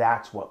I think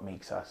that's what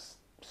makes us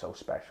so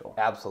special.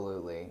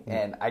 Absolutely.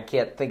 And I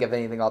can't think of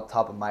anything off the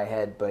top of my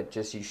head, but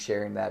just you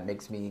sharing that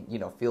makes me, you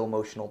know, feel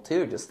emotional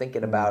too. Just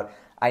thinking about,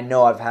 I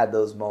know I've had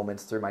those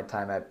moments through my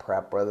time at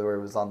prep, whether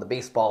it was on the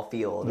baseball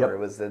field or it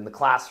was in the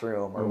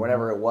classroom or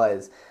whatever it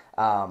was.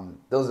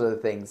 Those are the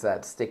things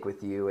that stick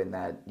with you and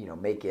that, you know,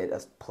 make it a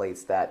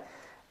place that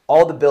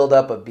all the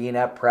buildup of being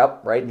at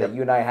prep, right, that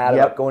you and I had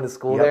about going to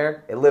school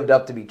there, it lived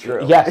up to be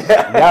true. Yes.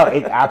 Yeah,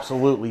 it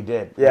absolutely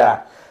did.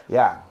 Yeah.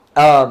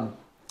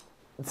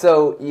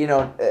 So, you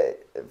know,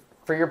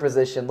 for your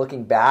position,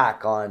 looking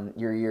back on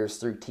your years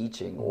through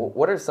teaching,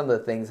 what are some of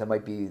the things that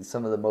might be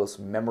some of the most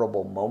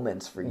memorable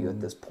moments for you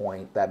at this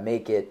point that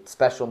make it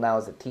special now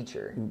as a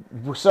teacher?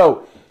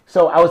 So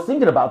I was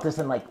thinking about this,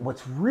 and like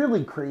what's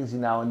really crazy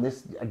now, and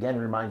this again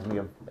reminds me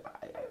of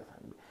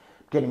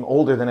getting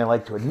older than I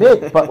like to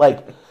admit, but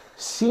like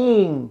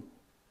seeing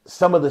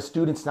some of the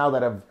students now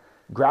that have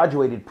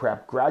graduated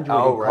prep,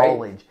 graduated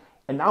college,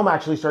 and now I'm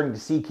actually starting to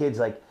see kids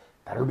like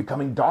that are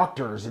becoming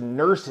doctors and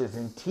nurses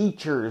and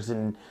teachers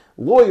and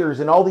lawyers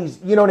and all these,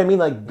 you know what I mean?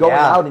 Like going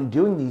out and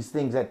doing these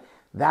things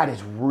that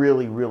is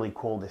really, really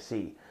cool to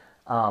see.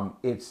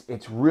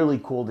 It's really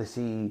cool to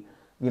see,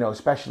 you know,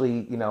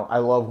 especially, you know, I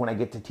love when I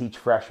get to teach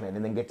freshmen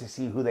and then get to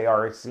see who they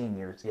are as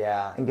seniors.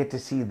 Yeah. And get to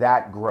see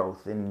that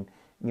growth and,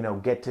 you know,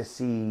 get to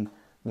see,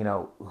 you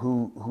know,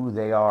 who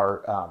they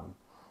are,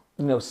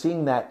 you know,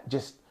 seeing that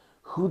just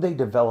who they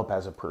develop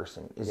as a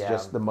person is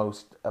just the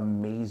most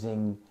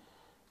amazing.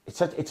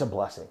 It's a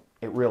blessing.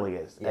 It really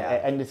is. Yeah.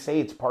 And to say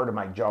it's part of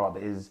my job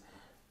is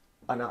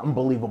an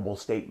unbelievable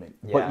statement.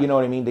 Yeah. But you know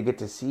what I mean? To get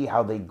to see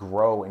how they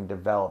grow and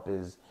develop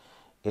is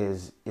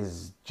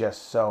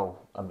just so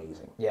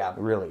amazing. Yeah. It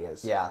really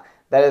is. Yeah.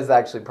 That is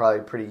actually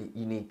probably a pretty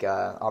unique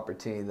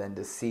opportunity then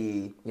to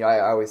see. You know, I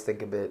always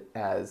think of it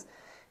as,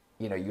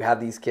 you know, you have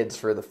these kids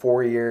for the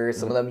 4 years.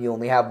 Some of them you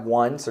only have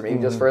once or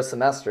maybe just for a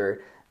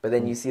semester. But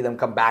then you see them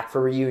come back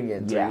for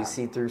reunions, or you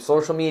see through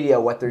social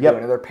media what they're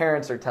doing, or their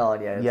parents are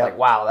telling you. And it's like,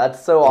 wow,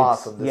 that's so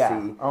awesome to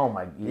see. Oh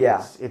my,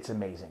 it's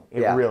amazing.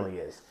 It really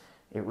is.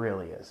 It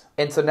really is.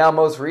 And so now,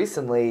 most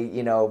recently,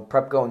 you know,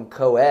 prep going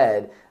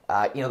co-ed.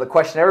 You know, the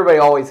question everybody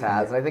always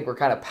has, and I think we're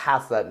kind of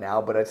past that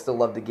now, but I'd still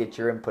love to get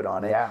your input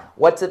on it. Yeah.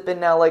 What's it been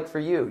now like for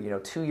you? You know,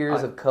 2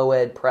 years of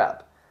co-ed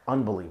prep.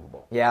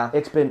 Unbelievable. Yeah.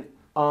 It's been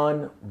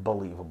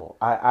unbelievable.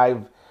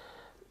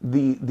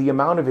 The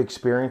amount of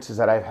experiences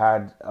that I've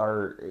had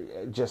are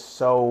just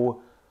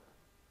so,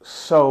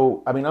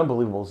 I mean,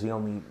 unbelievable is the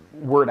only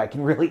word I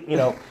can really, you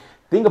know,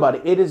 think about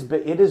it. It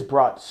has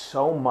brought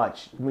so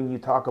much when you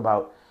talk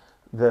about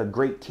the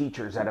great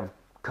teachers that have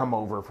come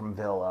over from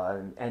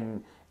Villa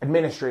and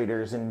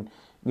administrators and,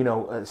 you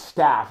know,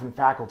 staff and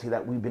faculty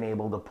that we've been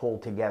able to pull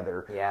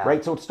together. Yeah.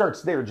 Right. So it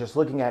starts there, just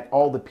looking at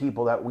all the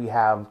people that we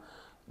have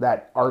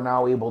that are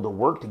now able to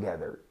work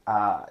together.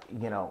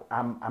 You know,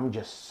 I'm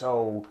just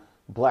so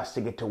blessed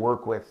to get to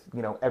work with,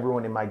 you know,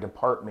 everyone in my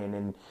department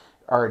and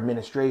our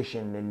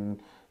administration and,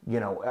 you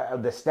know,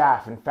 the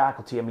staff and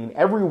faculty. I mean,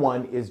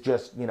 everyone is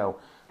just, you know,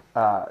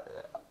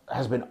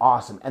 has been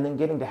awesome. And then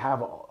getting to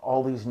have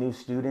all these new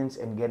students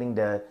and getting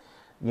to,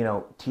 you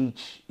know,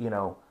 teach,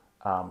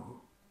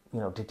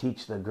 to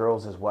teach the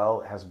girls as well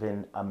has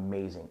been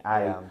amazing.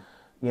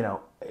 You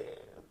know,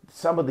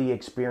 some of the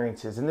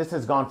experiences, and this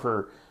has gone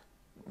for,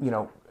 you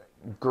know,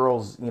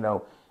 girls, you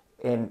know,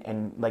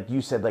 and like you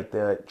said, like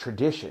the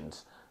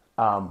traditions.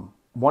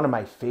 One of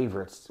my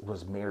favorites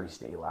was Mary's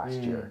Day last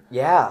year.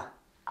 Yeah.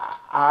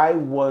 I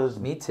was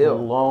Me too.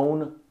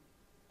 blown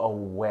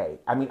away.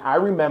 I mean, I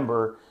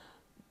remember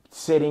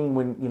sitting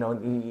when,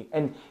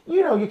 and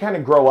you kind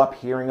of grow up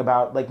hearing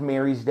about like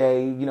Mary's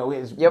Day,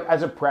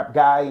 as a prep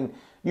guy, and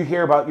you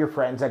hear about your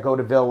friends that go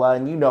to Villa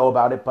and you know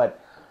about it,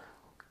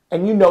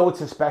 and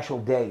it's a special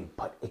day,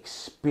 but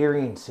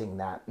experiencing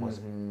that was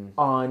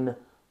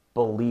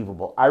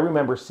unbelievable. I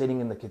remember sitting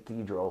in the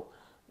cathedral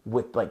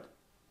with like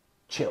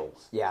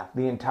chills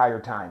the entire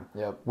time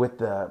with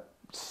the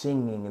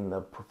singing and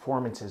the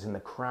performances and the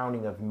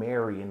crowning of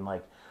Mary, and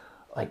like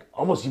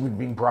almost even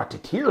being brought to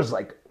tears.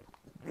 Like,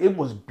 it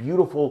was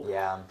beautiful.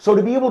 Yeah. So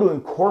to be able to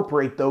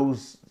incorporate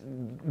those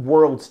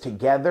worlds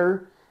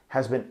together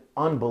has been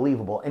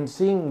unbelievable. And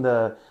seeing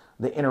the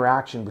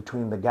interaction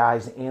between the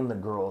guys and the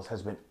girls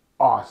has been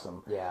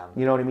awesome. Yeah.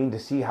 You know what I mean? To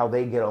see how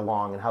they get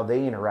along and how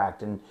they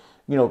interact, and,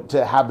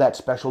 to have that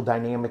special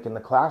dynamic in the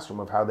classroom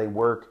of how they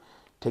work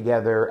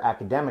together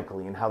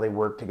academically and how they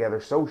work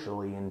together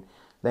socially, and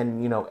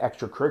then,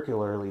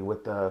 extracurricularly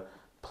with the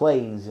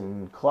plays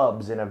and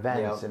clubs and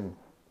events. And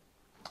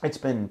it's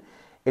been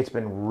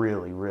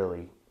really,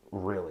 really,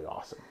 really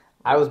awesome.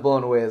 I was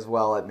blown away as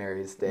well at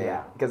Mary's Day.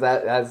 Yeah. Because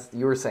as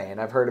you were saying,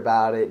 I've heard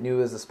about it, knew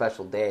it was a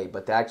special day,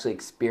 but to actually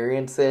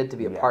experience it, to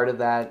be a part of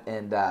that,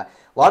 and a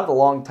lot of the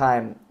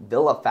longtime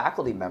Villa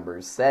faculty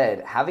members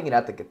said having it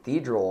at the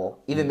cathedral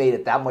even made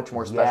it that much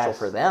more special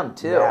for them,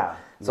 too. Yeah.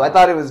 So I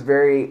thought it was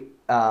very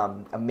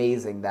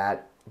amazing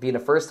that being a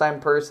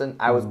first-time person,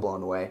 I was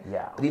blown away.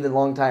 Yeah. But even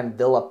long-time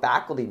Villa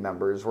faculty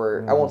members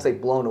were, I won't say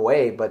blown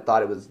away, but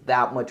thought it was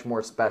that much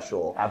more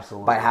special.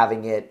 Absolutely. By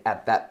having it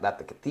at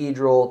the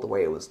cathedral, the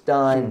way it was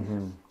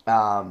done.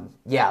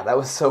 That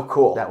was so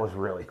cool. That was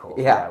really cool.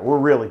 Yeah. We're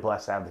really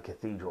blessed to have the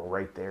cathedral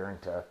right there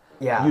and to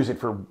Yeah. use it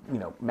for,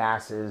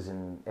 masses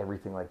and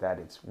everything like that.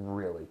 It's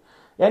really,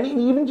 and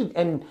even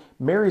and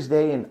Mary's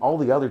Day and all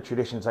the other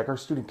traditions, like our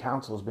student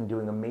council has been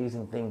doing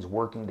amazing things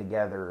working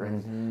together,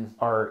 and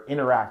our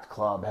Interact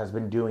Club has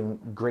been doing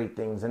great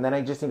things. And then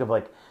I just think of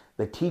like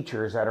the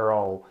teachers that are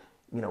all,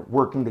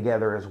 working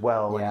together as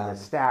well, and the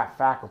staff,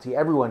 faculty,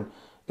 everyone.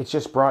 It's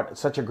just brought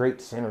such a great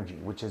synergy,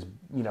 which has,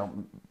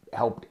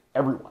 helped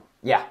everyone.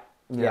 Yeah.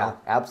 You Yeah, know?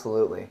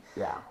 absolutely.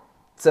 Yeah.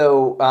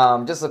 So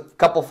just a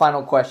couple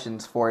final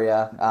questions for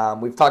you.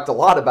 We've talked a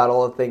lot about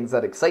all the things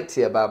that excites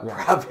you about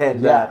prep,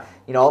 and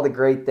all the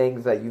great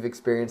things that you've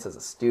experienced as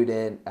a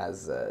student,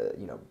 as a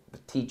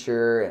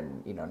teacher,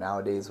 and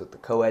nowadays with the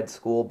co-ed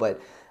school. But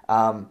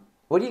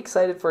what are you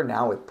excited for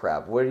now with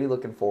prep? What are you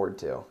looking forward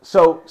to?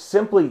 So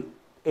simply,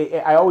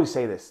 I always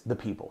say this: the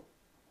people.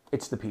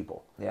 It's the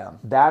people. Yeah.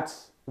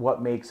 That's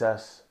what makes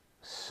us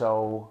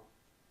so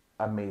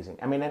amazing.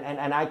 I mean,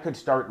 and I could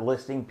start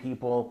listing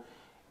people,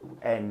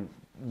 and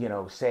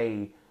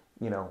say,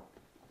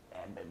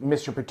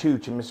 Mr.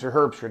 Patuch and Mr.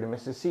 Herbstreit and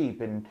Mrs.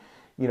 Seep and,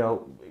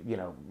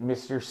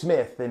 Mr.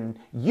 Smith and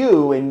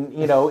you and,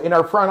 in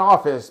our front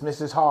office,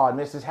 Mrs. Haw and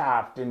Mrs.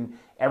 Haft and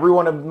every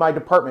one of my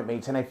department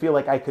mates. And I feel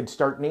like I could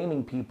start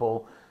naming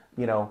people,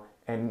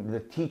 and the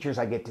teachers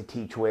I get to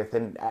teach with,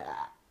 and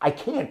I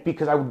can't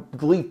because I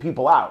would leave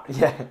people out.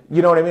 Yeah.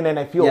 You know what I mean? And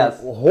I feel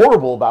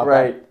horrible about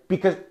that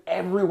because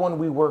everyone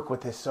we work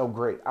with is so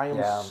great. I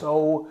am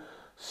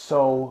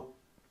so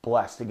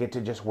blessed to get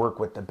to just work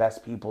with the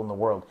best people in the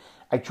world.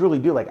 I truly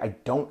do. Like, I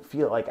don't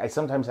feel like I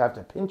sometimes have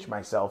to pinch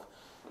myself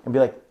and be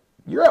like,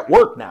 you're at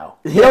work now.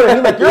 You know what I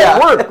mean? Like, you're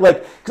at work.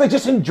 Like, because I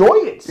just enjoy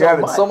it so much. You're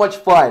having so much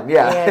fun.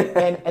 Yeah.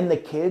 And the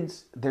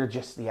kids, they're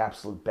just the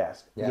absolute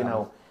best.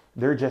 Yeah.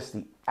 They're just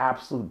the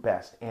absolute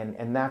best.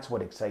 And that's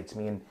what excites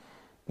me. And,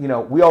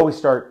 we always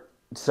start,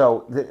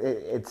 so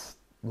it's,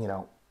 we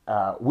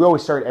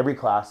always start every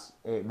class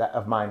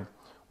of mine.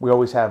 We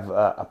always have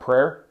a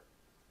prayer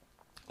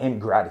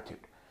and gratitude.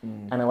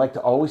 And I like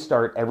to always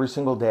start every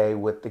single day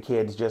with the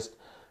kids just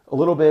a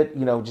little bit,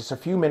 just a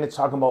few minutes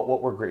talking about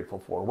what we're grateful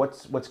for,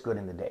 what's good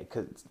in the day.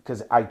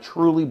 Because I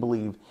truly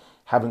believe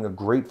having a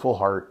grateful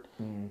heart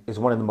is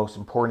one of the most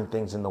important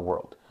things in the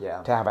world.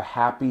 Yeah. To have a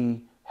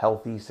happy,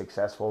 healthy,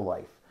 successful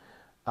life.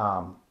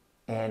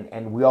 And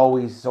I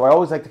always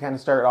like to kind of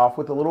start off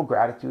with a little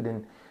gratitude.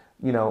 And,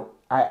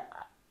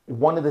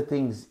 one of the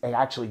things, it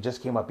actually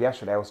just came up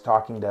yesterday. I was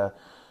talking to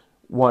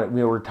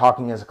we were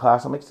talking as a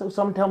class. I'm like, so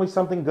someone tell me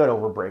something good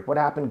over break. What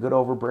happened good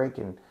over break?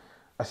 And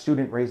a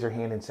student raised their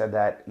hand and said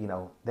that,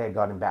 they had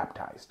gotten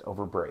baptized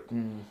over break.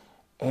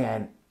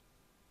 And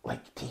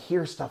like, to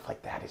hear stuff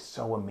like that is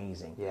so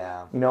amazing.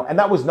 Yeah. And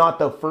that was not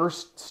the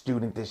first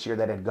student this year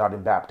that had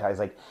gotten baptized.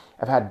 Like,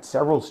 I've had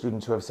several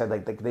students who have said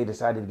like they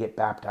decided to get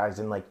baptized,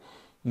 and like,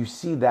 you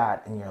see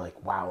that and you're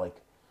like, wow, like,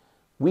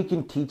 we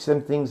can teach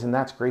them things and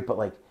that's great, but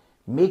like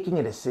making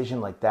a decision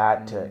like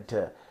that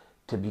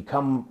to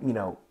become,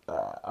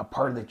 a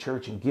part of the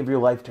church and give your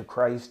life to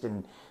Christ,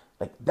 and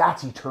like,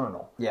 that's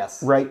eternal.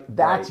 Yes. Right?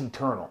 That's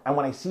eternal. And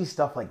when I see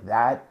stuff like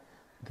that,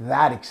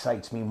 that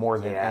excites me more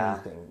than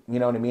anything. You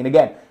know what I mean?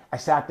 Again, I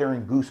sat there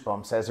in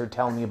goosebumps as they're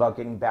telling me about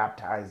getting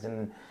baptized,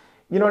 and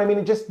you know what I mean?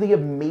 And just the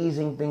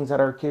amazing things that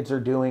our kids are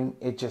doing,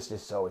 it just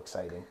is so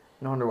exciting.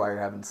 No wonder why you're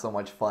having so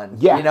much fun.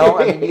 Yeah.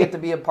 You get to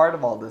be a part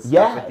of all this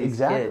stuff with these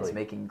kids,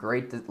 making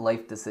great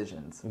life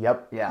decisions.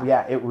 Yep. Yeah.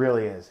 Yeah, it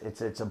really is.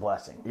 It's a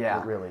blessing. Yeah.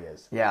 It really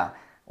is. Yeah.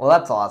 Well,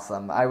 that's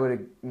awesome. I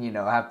would,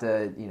 have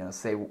to,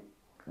 say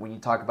when you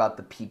talk about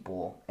the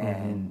people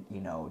and,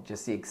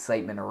 just the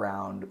excitement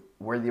around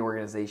where the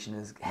organization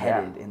is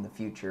headed in the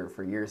future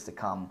for years to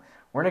come,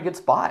 we're in a good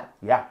spot.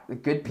 Yeah.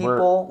 Good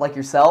people like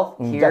yourself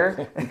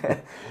here.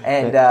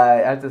 And I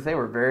have to say,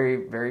 we're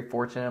very, very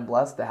fortunate and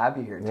blessed to have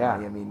you here, Tony. Yeah.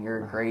 I mean,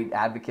 you're a great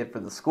advocate for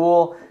the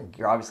school.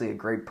 You're obviously a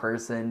great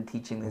person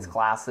teaching these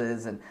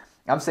classes. And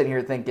I'm sitting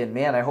here thinking,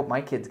 man, I hope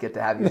my kids get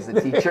to have you as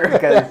a teacher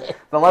because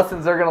the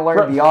lessons they're going to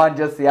learn beyond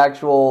just the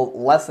actual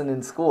lesson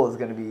in school is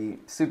going to be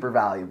super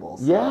valuable.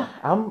 So.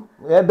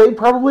 Yeah, they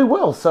probably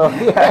will. So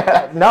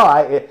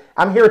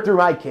I'm here through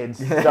my kids.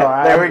 So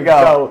there we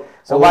go.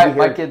 So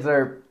my kids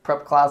are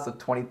prep class of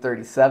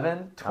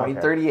 2037,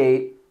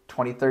 2038.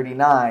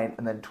 2039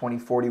 and then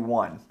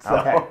 2041. So.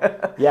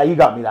 Okay. Yeah, you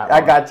got me that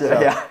one. I got you.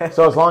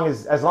 So as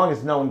long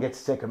as no one gets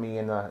sick of me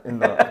in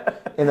the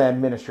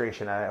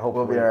administration, I hope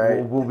we'll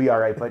be all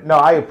right. But no,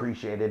 I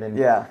appreciate it, and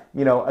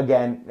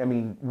again, I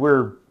mean,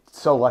 we're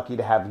so lucky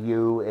to have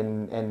you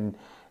and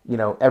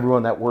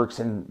everyone that works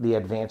in the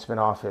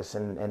advancement office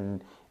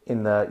and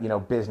in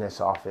the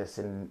business office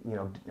and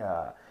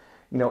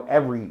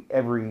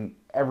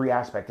every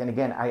aspect. And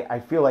again, I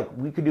feel like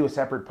we could do a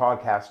separate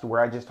podcast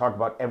where I just talk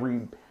about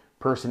every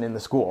person in the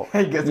school.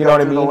 You know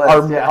what I mean?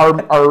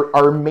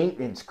 Our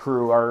maintenance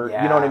crew, you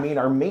know what I mean?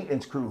 Our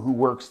maintenance crew who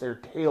works their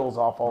tails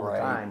off all the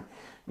time,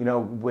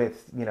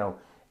 with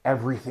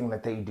everything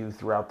that they do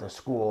throughout the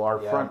school, our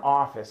front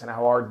office and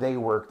how hard they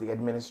work, the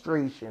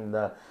administration,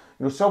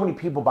 so many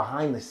people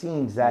behind the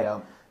scenes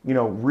that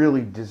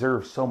really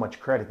deserve so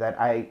much credit that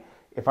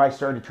if I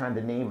started trying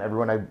to name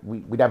everyone,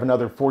 we'd have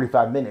another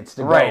 45 minutes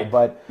to go.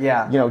 But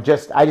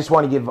I just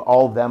want to give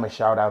all of them a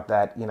shout out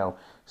that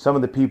some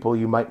of the people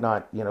you might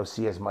not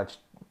see as much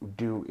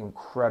do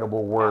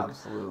incredible work.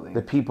 Absolutely.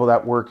 The people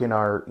that work in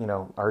our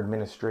our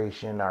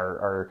administration,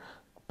 our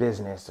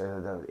business,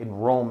 the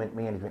enrollment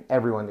management,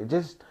 everyone,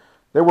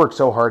 they work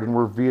so hard, and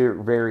we're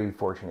very, very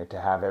fortunate to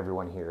have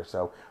everyone here.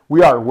 So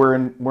we're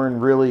in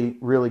really,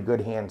 really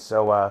good hands.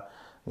 So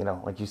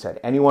like you said,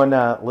 anyone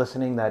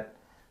listening that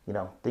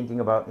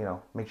thinking about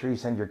make sure you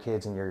send your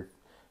kids and your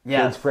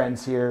kids'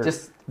 friends here.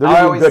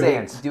 I always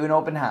say, do an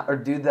open house, or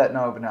do that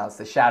open house,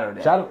 the shadow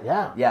day.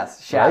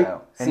 Yes, shadow.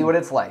 Right? See what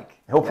it's like.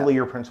 Hopefully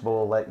your principal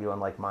will let you,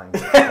 unlike mine.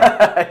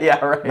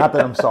 Yeah, right. Not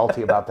that I'm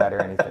salty about that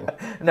or anything.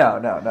 No,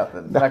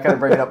 nothing. I'm not going to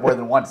bring it up more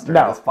than once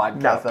during this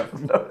podcast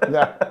episode.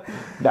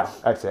 No,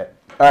 that's it.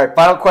 All right,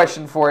 final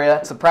question for you.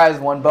 Surprise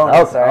one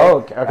bonus. Okay. All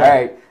Okay. All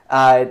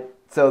right.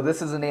 So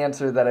this is an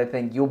answer that I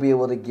think you'll be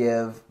able to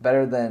give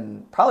better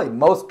than probably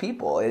most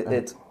people.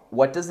 It's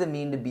what does it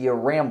mean to be a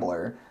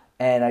Rambler?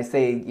 And I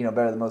say,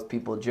 better than most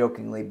people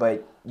jokingly,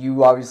 but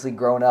you obviously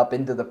grown up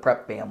into the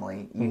prep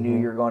family. You knew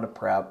you were going to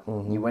prep.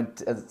 You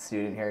went as a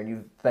student here, and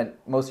you spent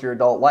most of your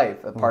adult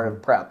life a part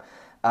of prep.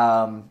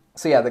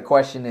 The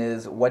question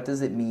is, what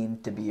does it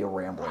mean to be a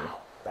Rambler?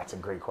 That's a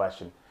great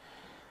question.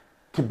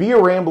 To be a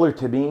Rambler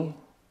to me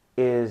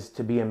is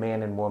to be a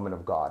man and woman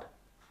of God.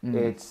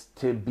 It's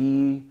to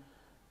be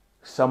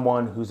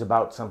someone who's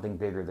about something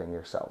bigger than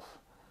yourself.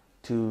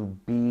 To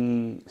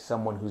be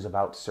someone who's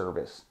about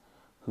service,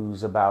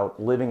 who's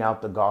about living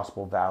out the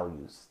gospel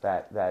values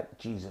that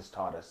Jesus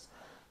taught us,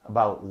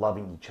 about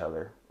loving each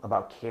other,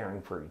 about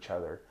caring for each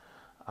other,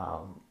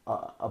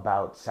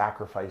 about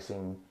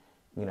sacrificing,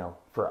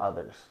 for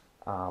others.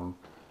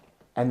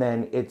 And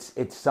then it's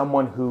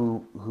someone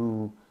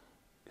who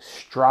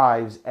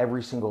strives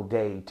every single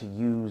day to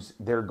use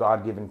their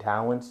God-given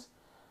talents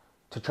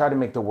to try to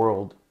make the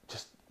world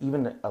just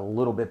even a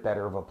little bit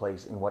better of a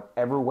place in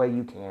whatever way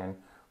you can,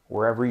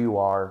 wherever you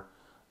are,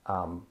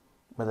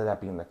 whether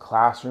that be in the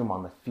classroom,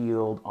 on the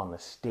field, on the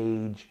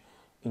stage,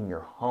 in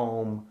your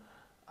home.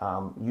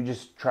 You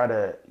just try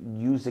to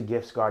use the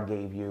gifts God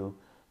gave you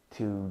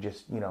to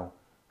just,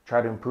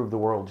 try to improve the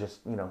world just,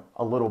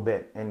 a little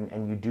bit.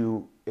 And you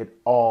do it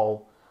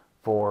all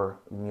for,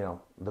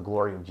 the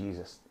glory of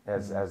Jesus.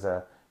 As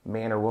a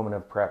man or woman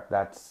of prep,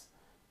 that's,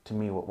 to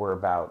me, what we're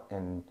about.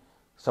 And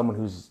someone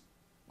who's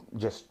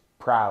just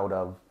proud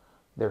of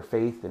their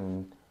faith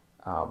and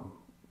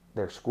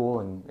their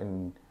school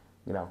and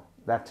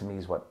that to me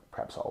is what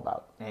prep's all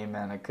about.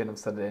 Amen. I couldn't have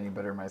said it any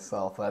better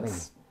myself.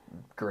 That's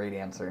a great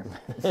answer.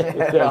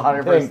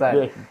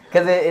 100%.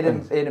 Because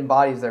it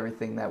embodies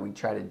everything that we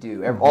try to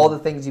do. All the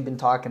things you've been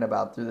talking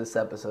about through this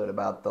episode,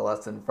 about the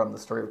lesson from the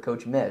story of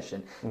Coach Mish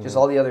and just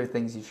all the other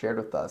things you shared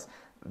with us.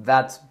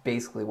 That's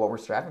basically what we're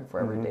striving for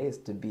every day, is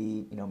to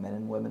be, men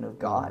and women of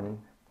God.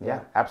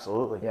 Yeah,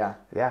 absolutely. Yeah.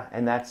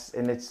 And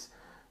it's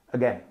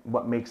again,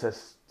 what makes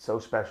us so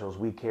special is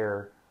we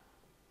care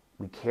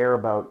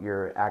about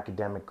your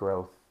academic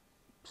growth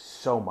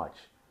so much,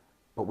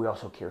 but we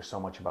also care so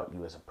much about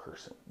you as a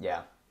person.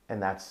 Yeah. And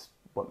that's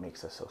what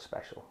makes us so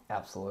special.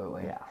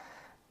 Absolutely. Yeah.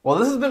 Well,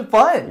 this has been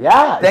fun.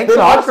 Yeah. Thanks so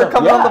much for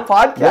coming on the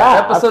podcast.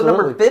 Yeah, Episode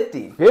number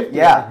 50. 50.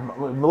 Yeah.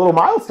 A little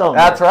milestone.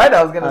 That's right.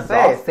 I was going to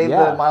say, awesome. save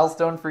the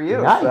milestone for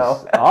you. Nice.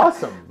 So.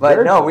 Awesome. But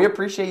Very no, cool. we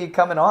appreciate you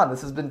coming on.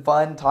 This has been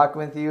fun talking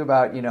with you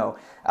about,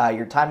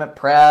 your time at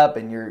prep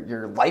and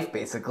your life,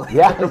 basically.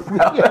 Yeah.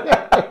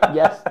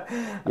 Yes.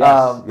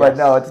 But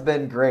no, it's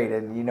been great.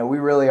 And, we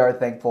really are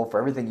thankful for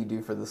everything you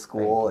do for the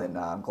school. And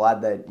I'm glad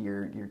that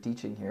you're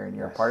teaching here and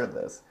you're a part of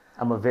this.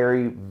 I'm a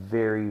very,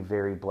 very,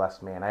 very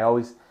blessed man.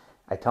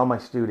 I tell my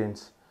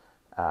students,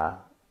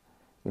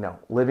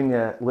 living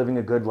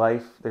a good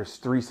life. There's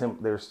three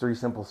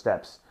simple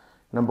steps.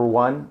 Number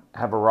 1,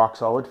 have a rock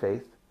solid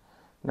faith.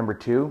 Number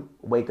 2,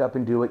 wake up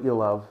and do what you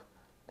love.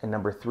 And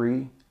number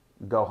 3,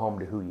 go home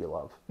to who you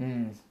love.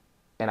 And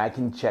I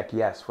can check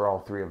yes for all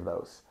 3 of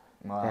those.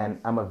 Wow. And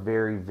I'm a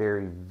very,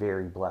 very,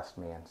 very blessed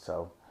man.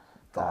 So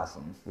that's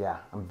awesome. Yeah,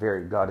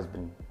 God has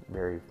been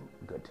very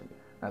good to me.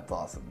 That's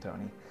awesome,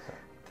 Tony.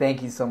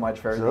 Thank you so much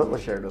for everything you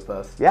shared with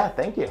us. Yeah,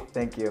 thank you.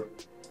 Thank you.